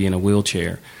 I might be in a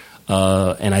wheelchair.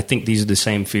 And I think these are the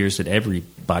same fears that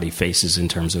everybody faces in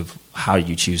terms of how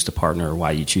you choose to partner or why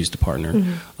you choose to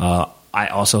partner. I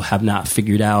also have not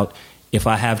figured out, if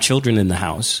I have children in the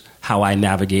house, how I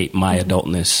navigate my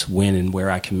adultness, when and where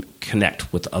I can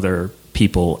connect with other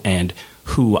people, and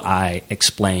who I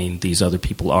explain these other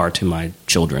people are to my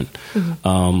children.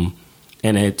 And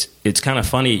it's kind of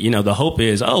funny, the hope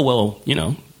is, I'll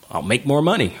make more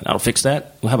money. That'll fix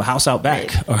that. We'll have a house out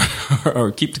back,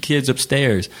 or keep the kids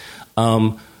upstairs.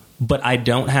 But I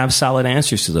don't have solid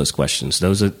answers to those questions.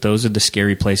 Those are the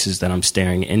scary places that I'm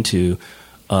staring into.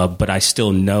 But I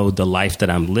still know the life that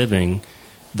I'm living,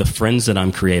 the friends that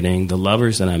I'm creating, the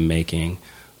lovers that I'm making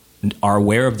are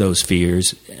aware of those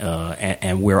fears,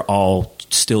 and we're all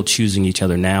still choosing each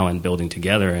other now and building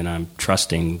together. And I'm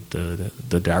trusting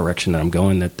the direction that I'm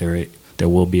going, that there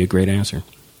will be a great answer.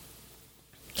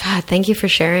 God, thank you for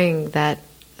sharing that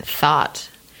thought.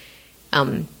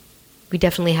 We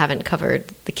definitely haven't covered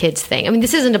the kids thing. I mean,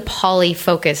 this isn't a poly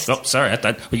focused. Oh, sorry. I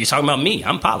thought you're talking about me.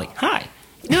 I'm poly. Hi.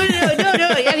 No.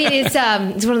 I mean,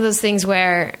 it's one of those things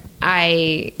where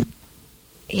at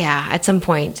some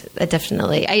point,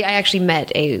 definitely. I actually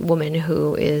met a woman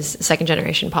who is second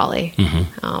generation poly,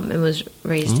 and was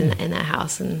raised in that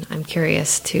house, and I'm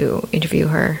curious to interview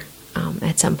her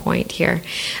at some point here.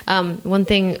 One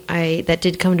thing that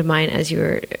did come to mind as you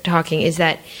were talking is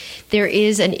that there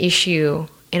is an issue,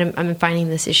 and I'm finding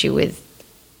this issue with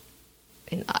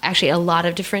actually a lot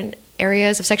of different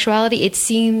areas of sexuality. It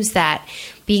seems that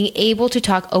being able to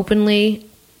talk openly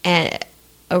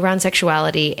around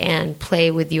sexuality and play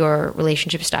with your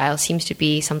relationship style seems to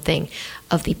be something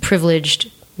of the privileged,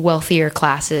 wealthier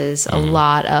classes. A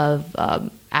lot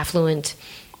of affluent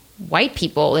white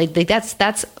people.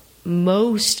 That's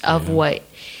most of what,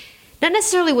 not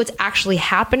necessarily what's actually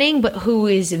happening, but who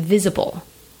is visible.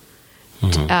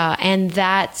 And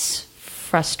that's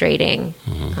frustrating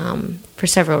for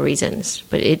several reasons.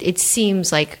 But it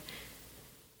seems like,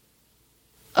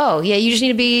 you just need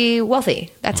to be wealthy.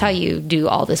 That's how you do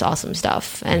all this awesome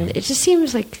stuff. And it just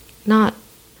seems like not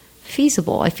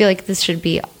feasible. I feel like this should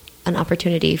be an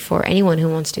opportunity for anyone who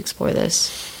wants to explore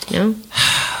this,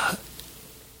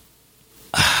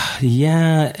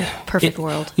 Yeah. Perfect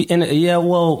world. And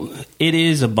it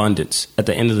is abundance at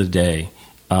the end of the day.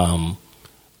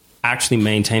 Actually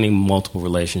maintaining multiple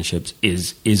relationships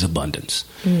is abundance.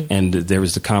 And there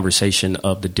was the conversation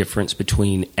of the difference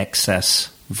between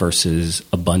excess versus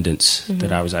abundance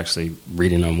that I was actually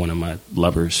reading on one of my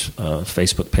lovers'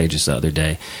 Facebook pages the other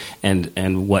day.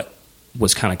 And what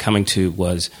was kind of coming to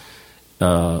was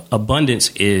abundance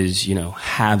is,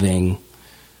 having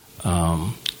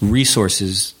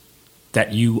resources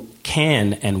that you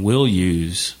can and will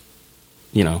use,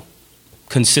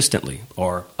 consistently,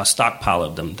 or a stockpile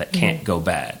of them that can't go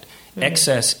bad.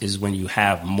 Excess is when you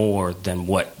have more than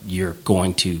what you're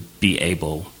going to be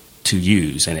able to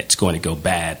use, and it's going to go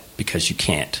bad because you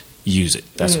can't use it.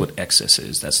 That's what excess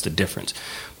is. That's the difference.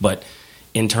 But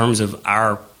in terms of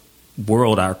our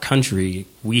world, our country,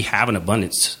 we have an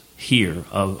abundance here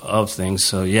of things.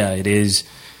 So yeah, it is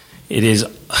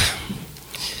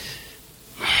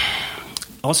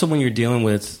also when you're dealing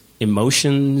with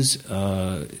emotions,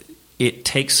 it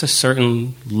takes a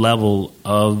certain level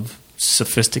of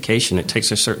sophistication. It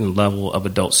takes a certain level of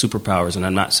adult superpowers. And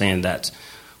I'm not saying that's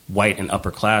white and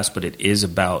upper class, but it is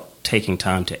about taking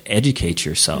time to educate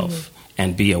yourself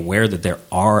and be aware that there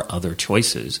are other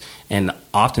choices. And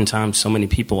oftentimes so many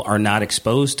people are not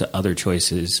exposed to other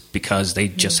choices because they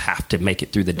just have to make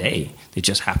it through the day. They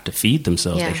just have to feed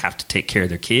themselves. They have to take care of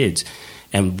their kids.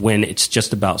 And when it's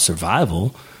just about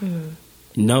survival,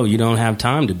 no, you don't have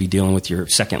time to be dealing with your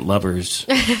second lover's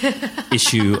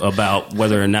issue about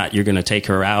whether or not you're going to take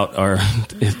her out or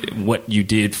what you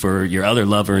did for your other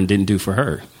lover and didn't do for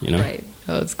her, you know? Right.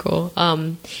 Oh, that's cool.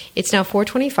 It's now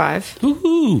 4:25.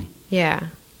 Woohoo! Yeah.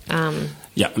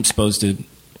 Yeah, I'm supposed to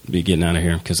be getting out of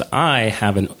here because I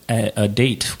have a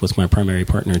date with my primary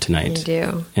partner tonight. You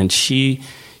do. And she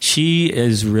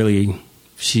is really,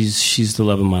 she's the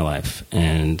love of my life.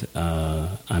 And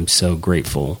I'm so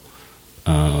grateful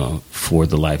for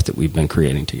the life that we've been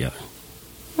creating together.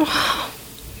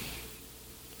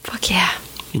 Fuck yeah.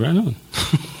 Right on.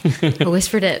 I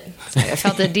whispered it. I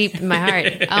felt it deep in my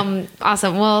heart.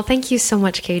 Awesome. Well, thank you so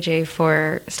much, KJ,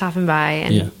 for stopping by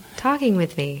and talking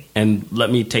with me. And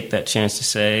let me take that chance to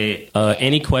say,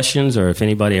 any questions or if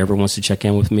anybody ever wants to check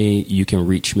in with me, you can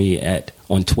reach me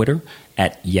on Twitter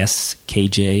at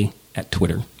YesKJ at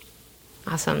Twitter.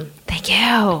 Awesome. Thank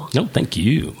you. No, thank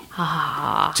you.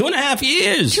 2.5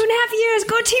 years. 2.5 years.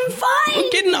 Go Team Fight. I'm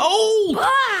getting old.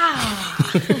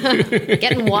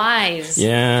 Getting wise.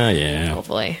 Yeah.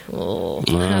 Hopefully.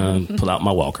 Pull out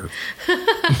my walker.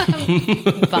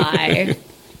 Bye.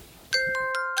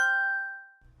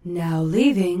 Now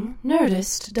leaving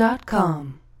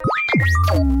Nerdist.com.